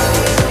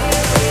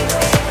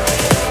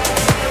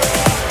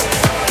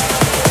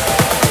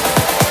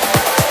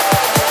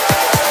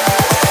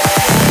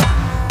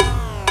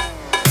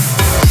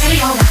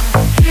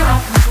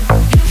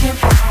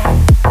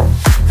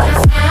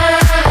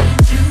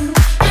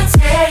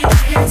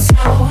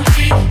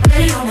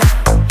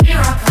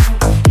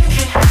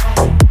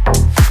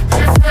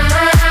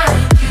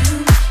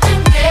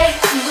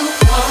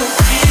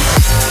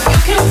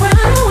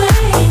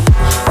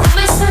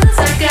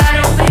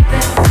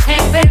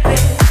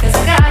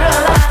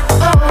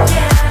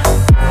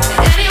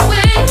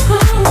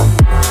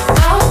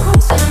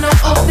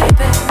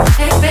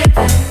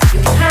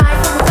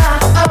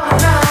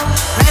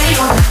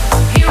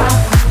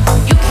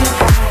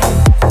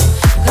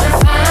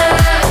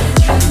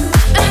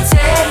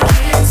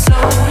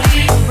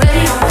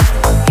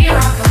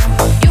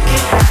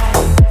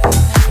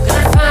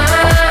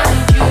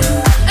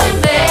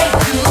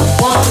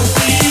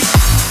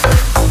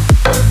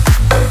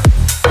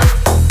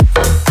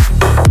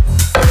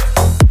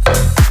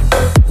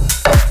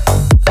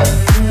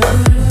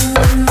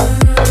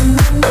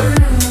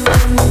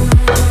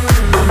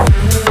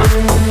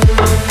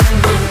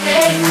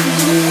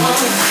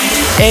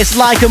 It's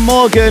Lika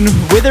Morgan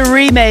with a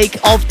remake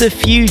of the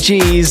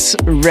Fugees,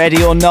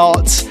 Ready or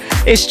Not.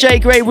 It's Jay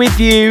Gray with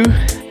you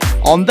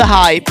on The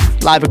Hype,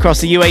 live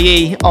across the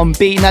UAE on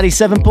Beat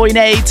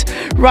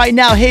 97.8. Right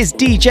now, here's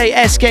DJ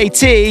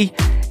SKT.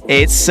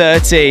 It's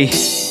 30.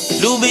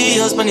 Luby,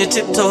 husband, your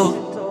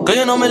tiptoe. Girl,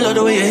 you know me love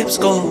the way your hips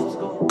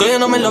go. Girl, you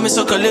know me love me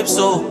so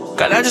calypso.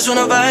 Girl, I just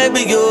wanna vibe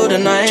with you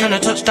tonight. Tryna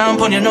touch down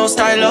on your no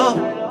style,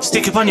 oh.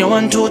 Stick it on your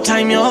 1-2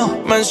 time,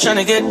 yo. Man's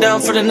tryna get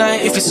down for the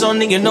night. If it's on,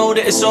 then you know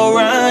that it's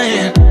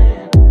alright.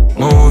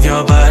 Move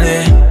your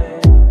body,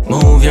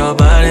 move your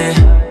body.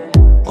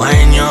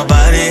 Wine your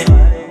body,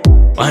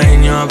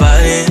 wine your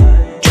body.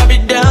 Drop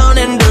it down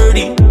and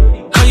dirty,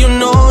 cause you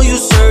know you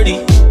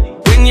sturdy.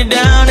 Bring you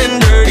down and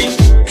dirty,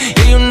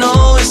 yeah you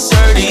know it's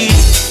dirty.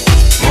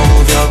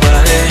 Move your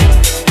body,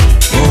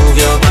 move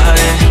your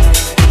body.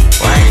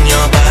 Wine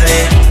your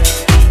body,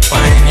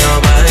 wine your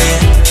body.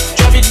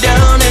 Drop it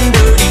down and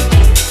dirty,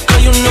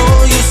 cause you know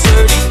you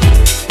sturdy.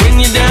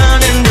 Bring you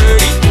down and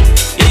dirty,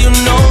 yeah you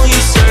know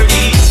you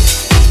sturdy.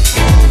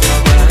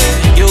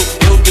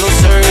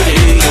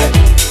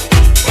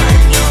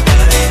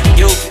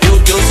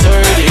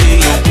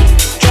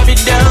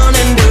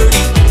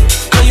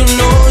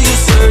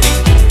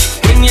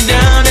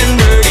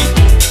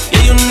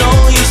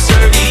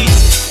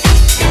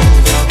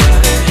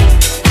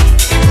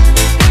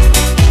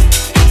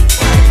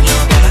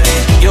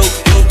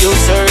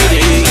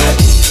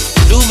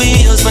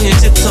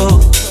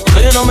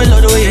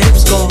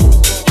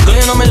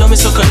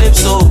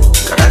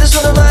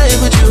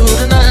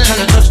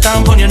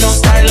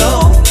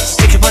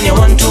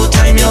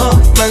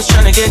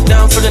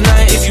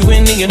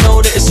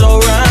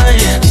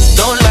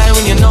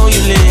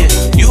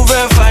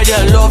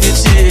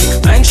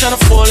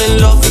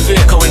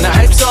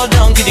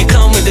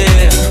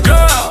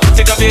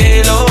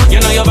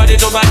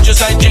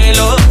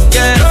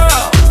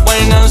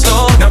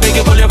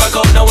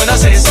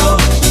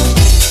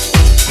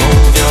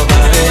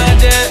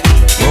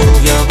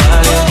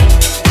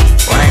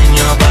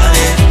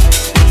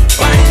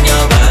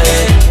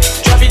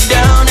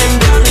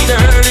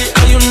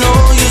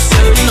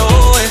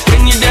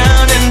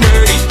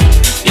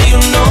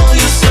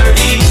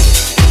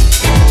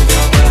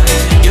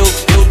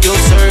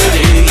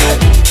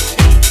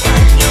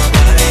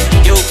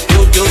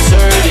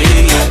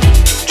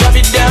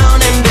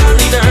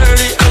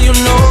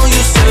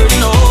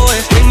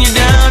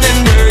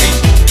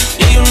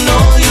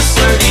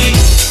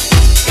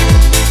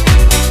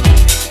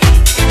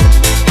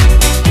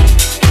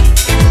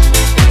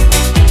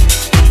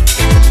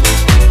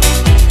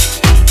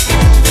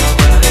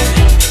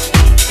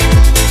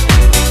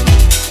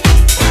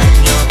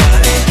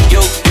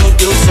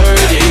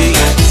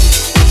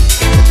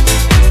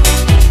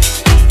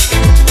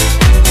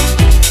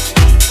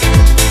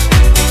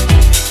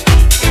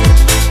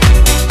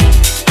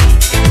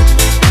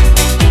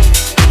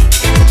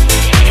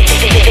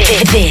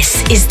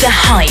 This is The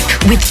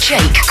Hype with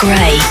Jake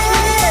Gray.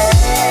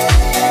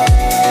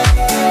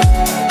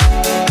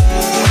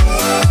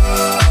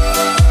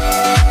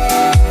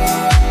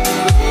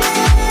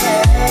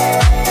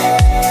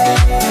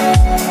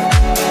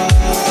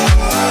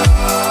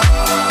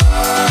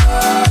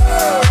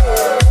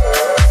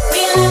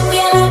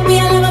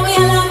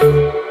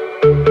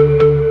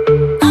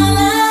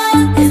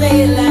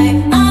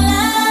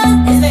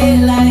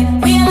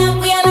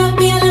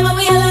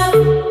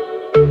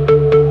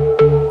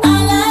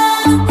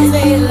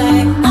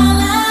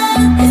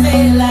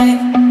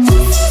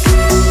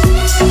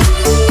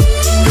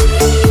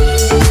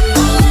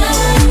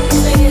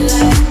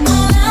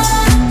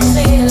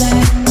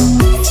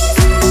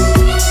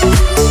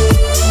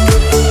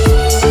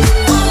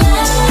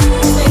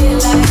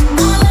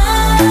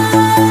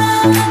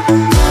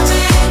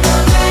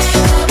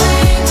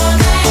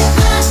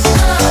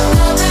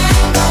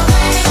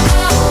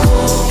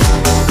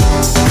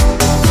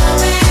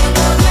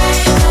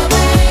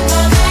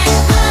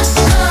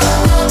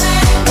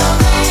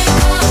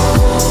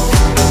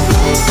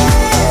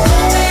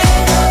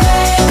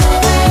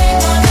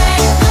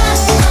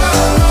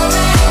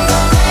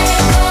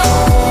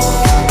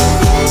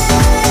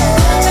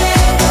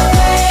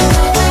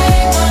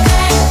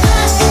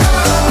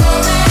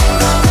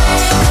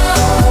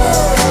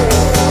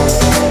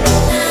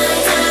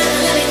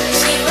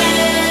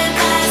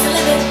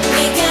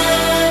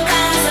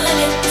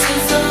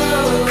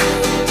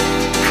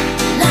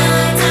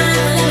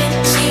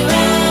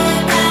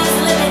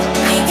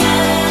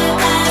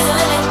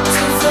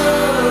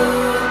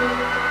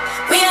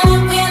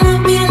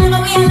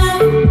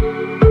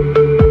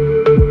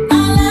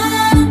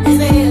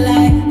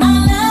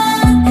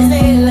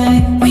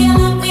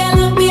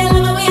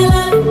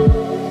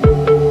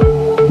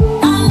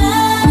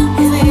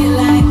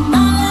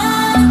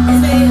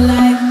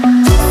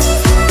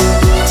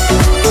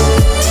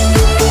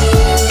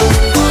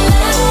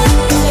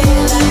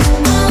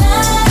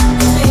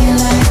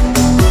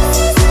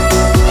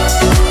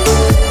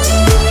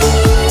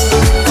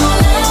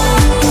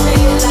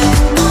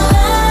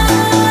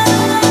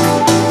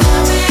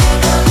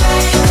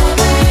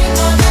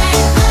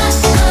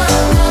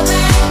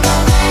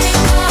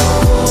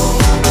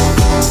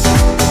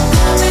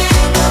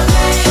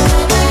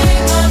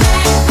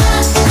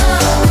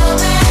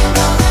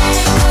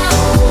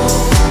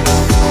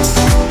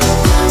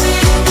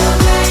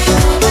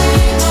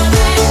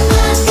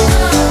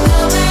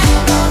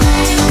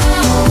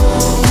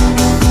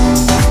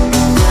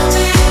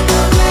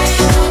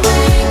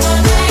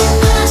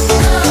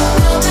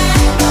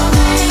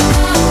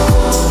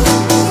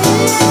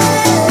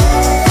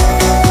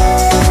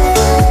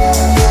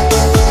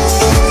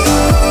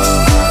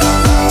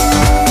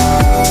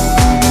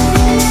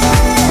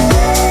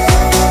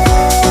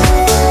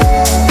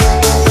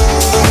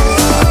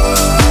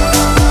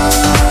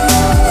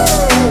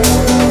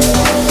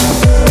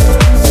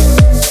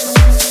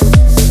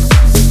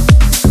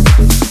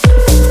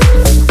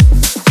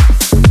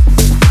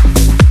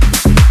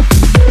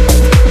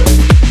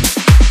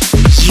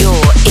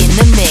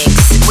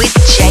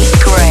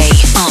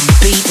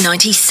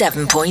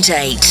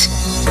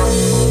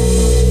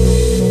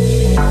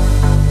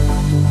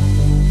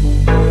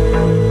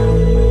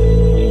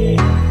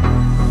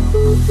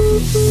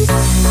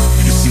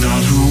 It's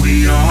not who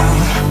we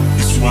are,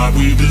 it's what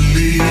we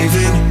believe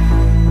in.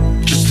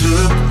 Just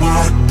look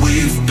what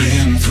we've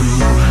been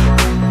through.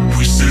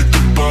 We set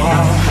the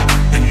bar,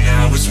 and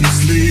now it's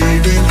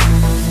misleading.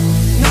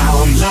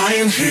 Now I'm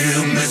lying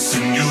here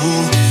missing you.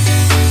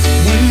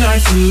 When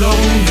nights are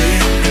lonely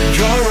and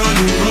you're on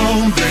your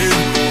own, babe,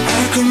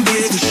 I can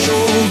be the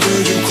shoulder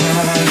you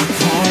cry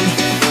upon.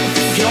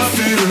 If you're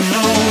feeling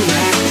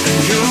lonely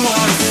and you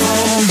wanna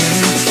phone me.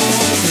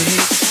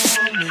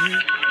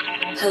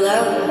 Hello?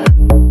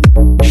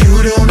 You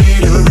don't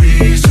need a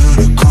reason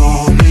to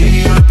call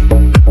me up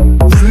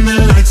when the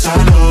lights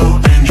are low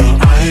and your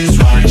eyes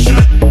wide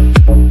shut.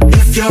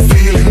 If you're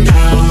feeling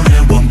down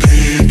and won't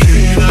pick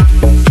it up,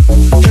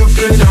 you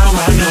can dial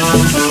my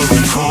number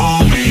and call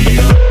me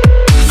up.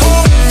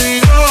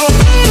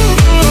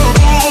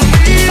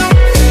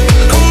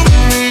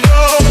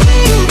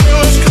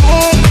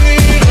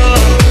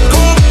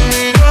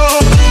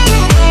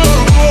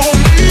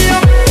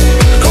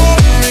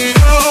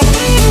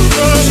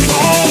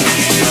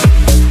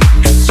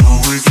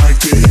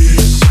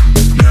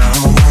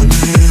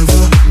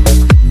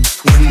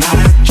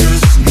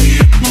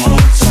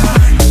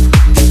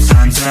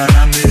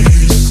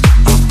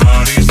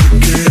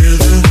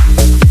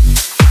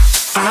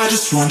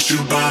 Want you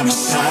by my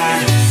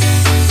side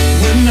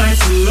when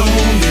nights are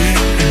lonely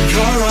and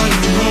you're on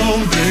your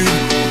own, babe.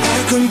 I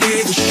can be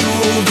the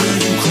shoulder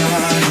you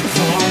cry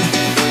upon.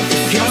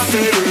 If you're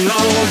feeling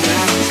lonely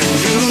and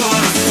you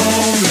wanna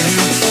phone me.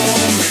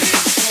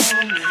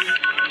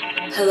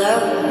 Hello?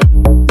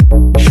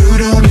 You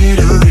don't need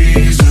a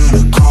reason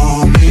to call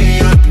me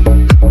up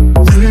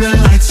when the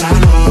lights are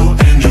low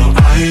and your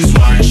eyes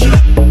wide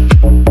shut.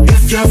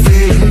 If you're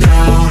feeling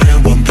down and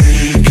won't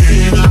pick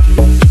it up,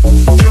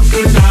 you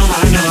can dial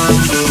my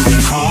number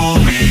and call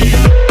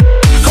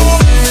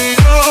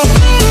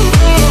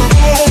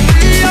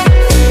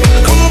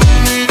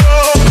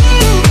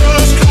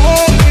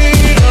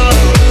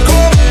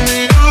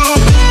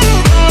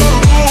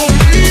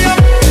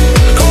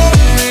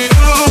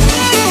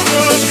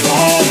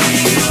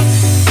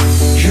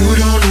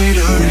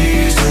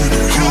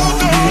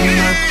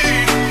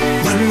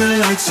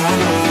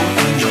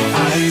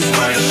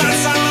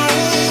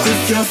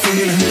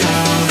feeling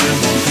down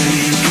and I'm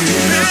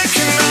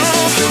thinking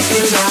of you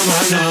can have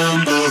my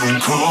number and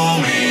call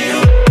me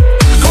up.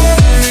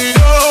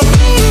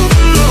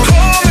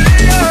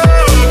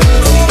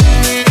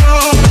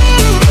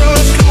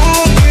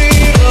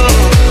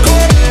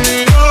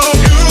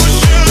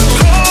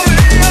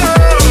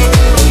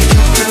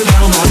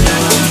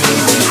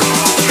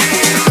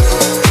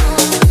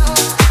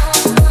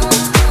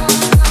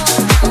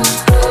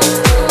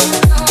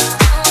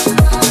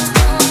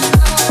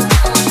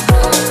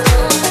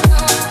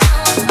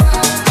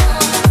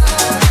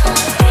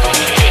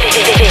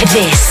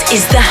 This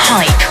is The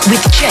Hype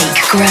with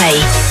Jake Gray.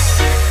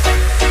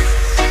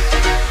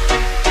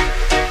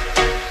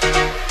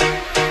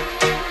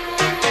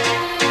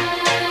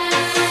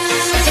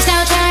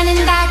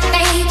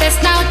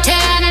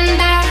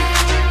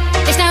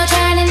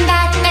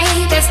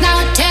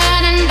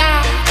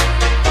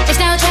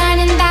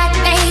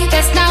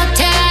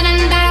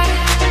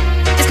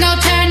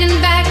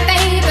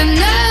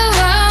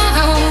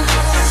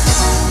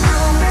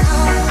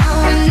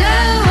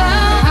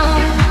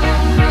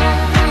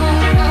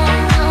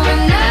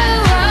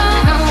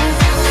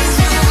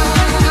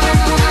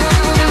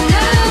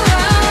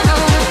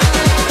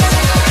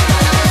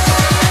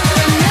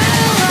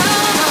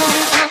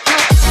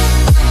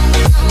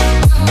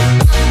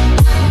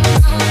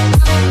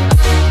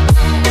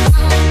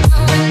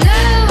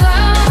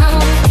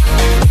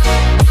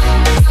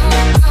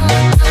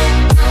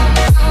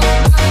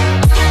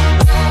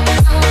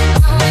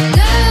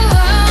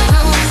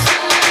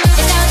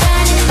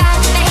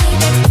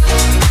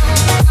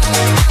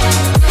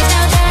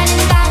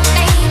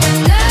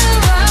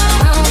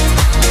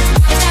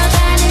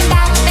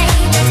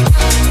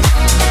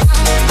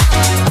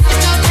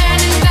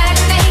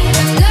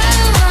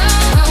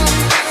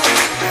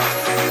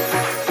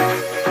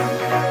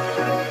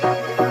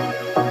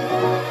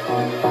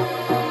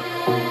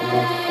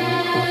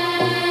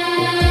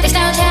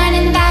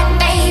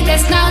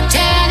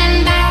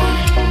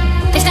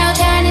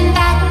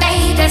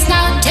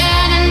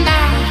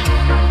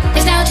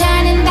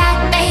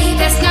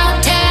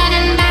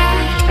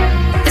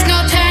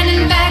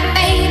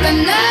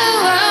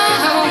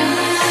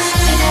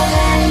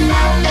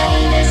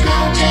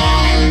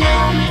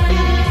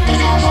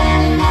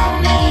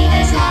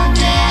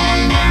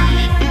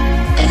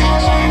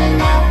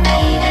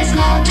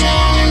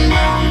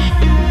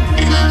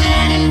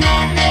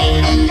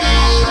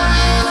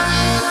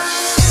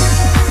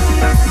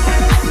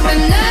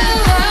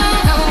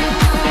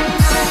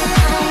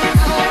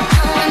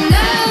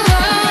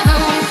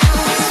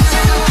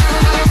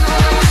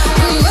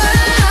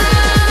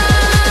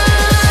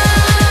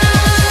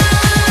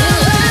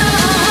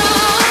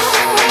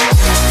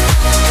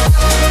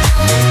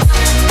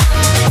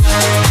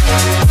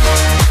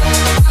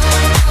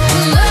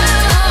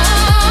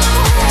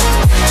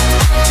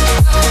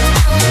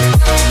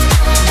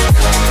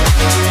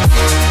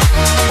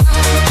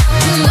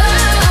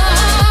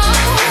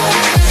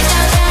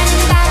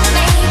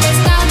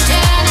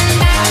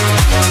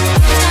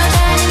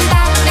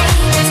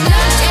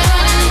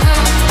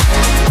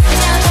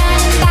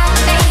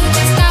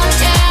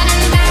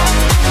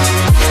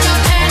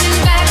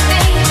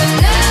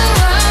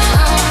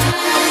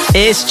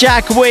 It's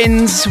Jack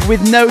Wins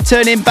with No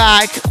Turning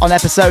Back on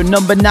episode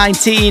number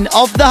 19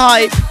 of The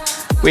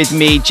Hype with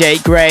me,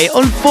 Jake Gray.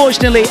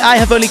 Unfortunately, I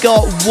have only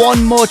got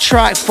one more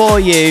track for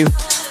you,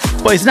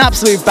 but it's an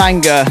absolute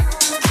banger.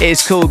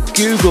 It's called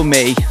Google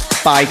Me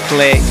by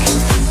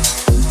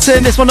CLIQ.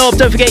 Turn this one up.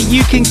 Don't forget,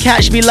 you can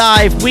catch me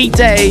live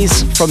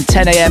weekdays from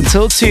 10 a.m.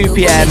 till 2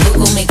 p.m.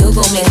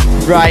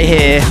 right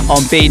here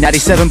on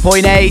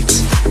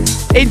B97.8.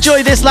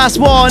 Enjoy this last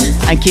one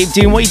and keep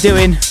doing what you're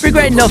doing.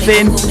 Regret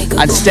nothing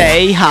and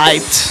stay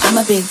hyped. I'm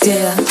a big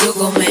deal.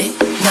 Google me.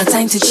 No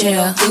time to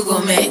chill. Google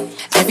me.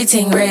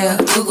 Everything real.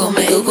 Google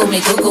me. Google me.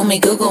 Google me.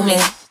 Google me.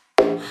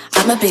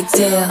 I'm a big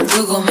deal.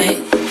 Google me.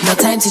 No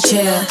time to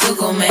chill.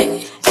 Google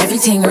me.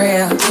 Everything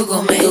real.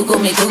 Google me. Google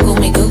me. Google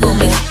me. Google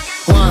me.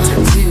 1,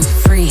 2,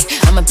 3.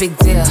 I'm a big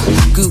deal.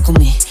 Google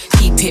me.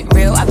 Keep it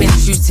real. I've been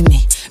true to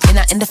me. Been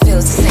out in the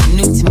fields, this ain't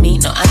new to me.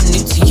 No, I'm new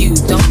to you.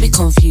 Don't be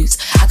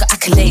confused. I got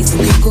accolades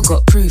and Google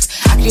got proof.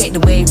 I create the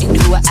wave, they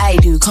do what I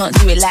do. Can't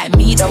do it like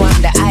me, though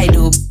I'm the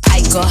idol.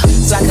 I got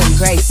swag and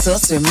grace,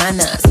 sauce with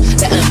manners.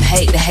 Let them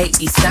hate, the hate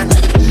be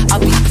standard. I'll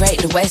be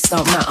great, the waist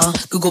don't matter.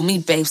 Google me,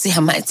 babe, see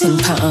how my ting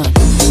pattern.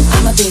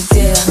 I'm a big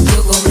deal.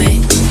 Google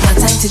me. No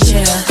time to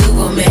chill.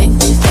 Google me.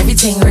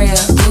 Everything real.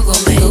 Google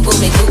me. Google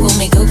me. Google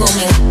me. Google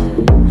me.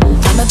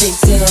 I'm a big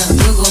deal.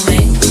 Google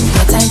me.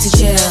 No time to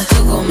chill.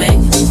 Google me.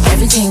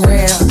 Everything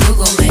real.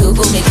 Google me.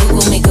 Google me.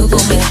 Google me.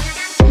 Google me.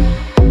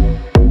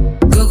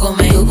 Google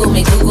me. Google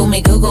me. Google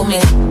me. Google me.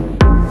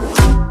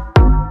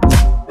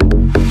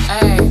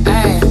 Ay,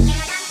 ay.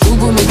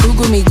 Google me.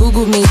 Google me.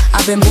 Google me.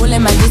 I've been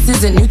balling, man. This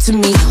isn't new to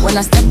me. When When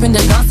I step in the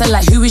dance, I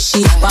like, who is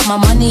she? But my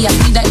money, I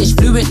see that it's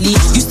fluently.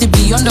 Used to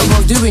be on the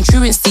road doing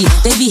truancy.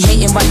 They be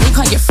hating, but they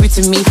can't get through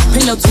to me.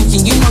 Pillow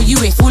talking, you know you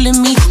ain't fooling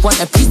me.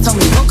 Want a piece, tell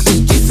me what can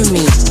you do for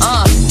me?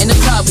 In the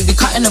club, we be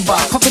cutting the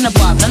bar, popping the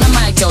bar. None of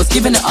my girls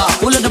giving it up.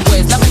 All of the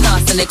boys loving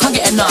us and they can't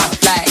get enough.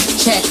 Like,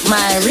 check my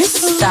wrist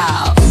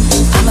style.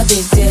 I'm a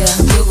big deal,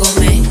 Google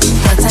me.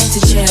 No time to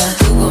chill,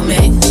 Google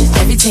me.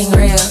 Everything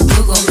real,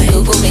 Google me.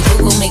 Google me,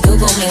 Google me,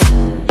 Google me.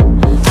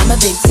 I'm a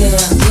big deal,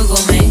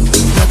 Google me.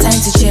 No time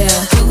to chill,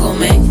 Google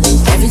me.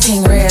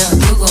 Everything real,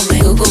 Google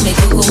me. Google me,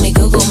 Google me,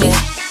 Google me.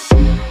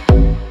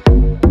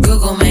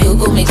 Google me,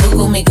 Google me,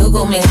 Google me,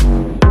 Google me.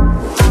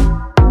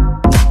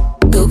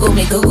 Google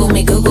me, Google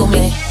me, Google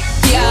me.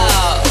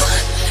 Yo,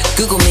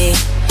 Google me.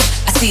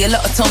 I see a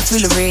lot of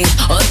tomfoolery.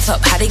 On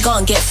top, how they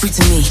gon' get through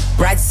to me?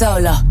 Ride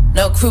solo,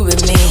 no crew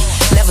with me.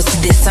 Levels to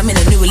this, I'm in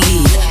a new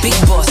league. Big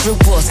boss, real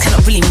boss,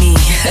 cannot really me.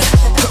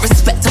 Put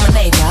respect on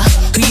my neighbor,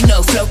 who you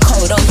know flow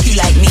cold, don't you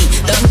like me?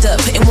 Done dirt,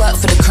 putting work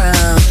for the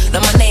crown.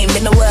 Know my name,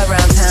 been the word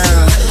around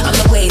town. I'm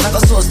the wave, I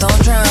got swords,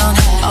 don't drown.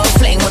 Oh,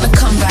 flame wanna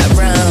come back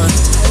round.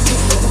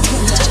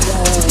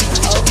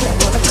 Oh, flame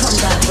wanna come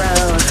back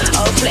round.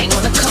 Oh, flame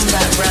wanna come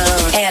back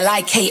round.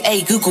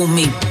 ALIKA, Google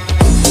me.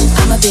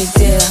 I'm a big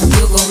deal,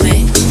 Google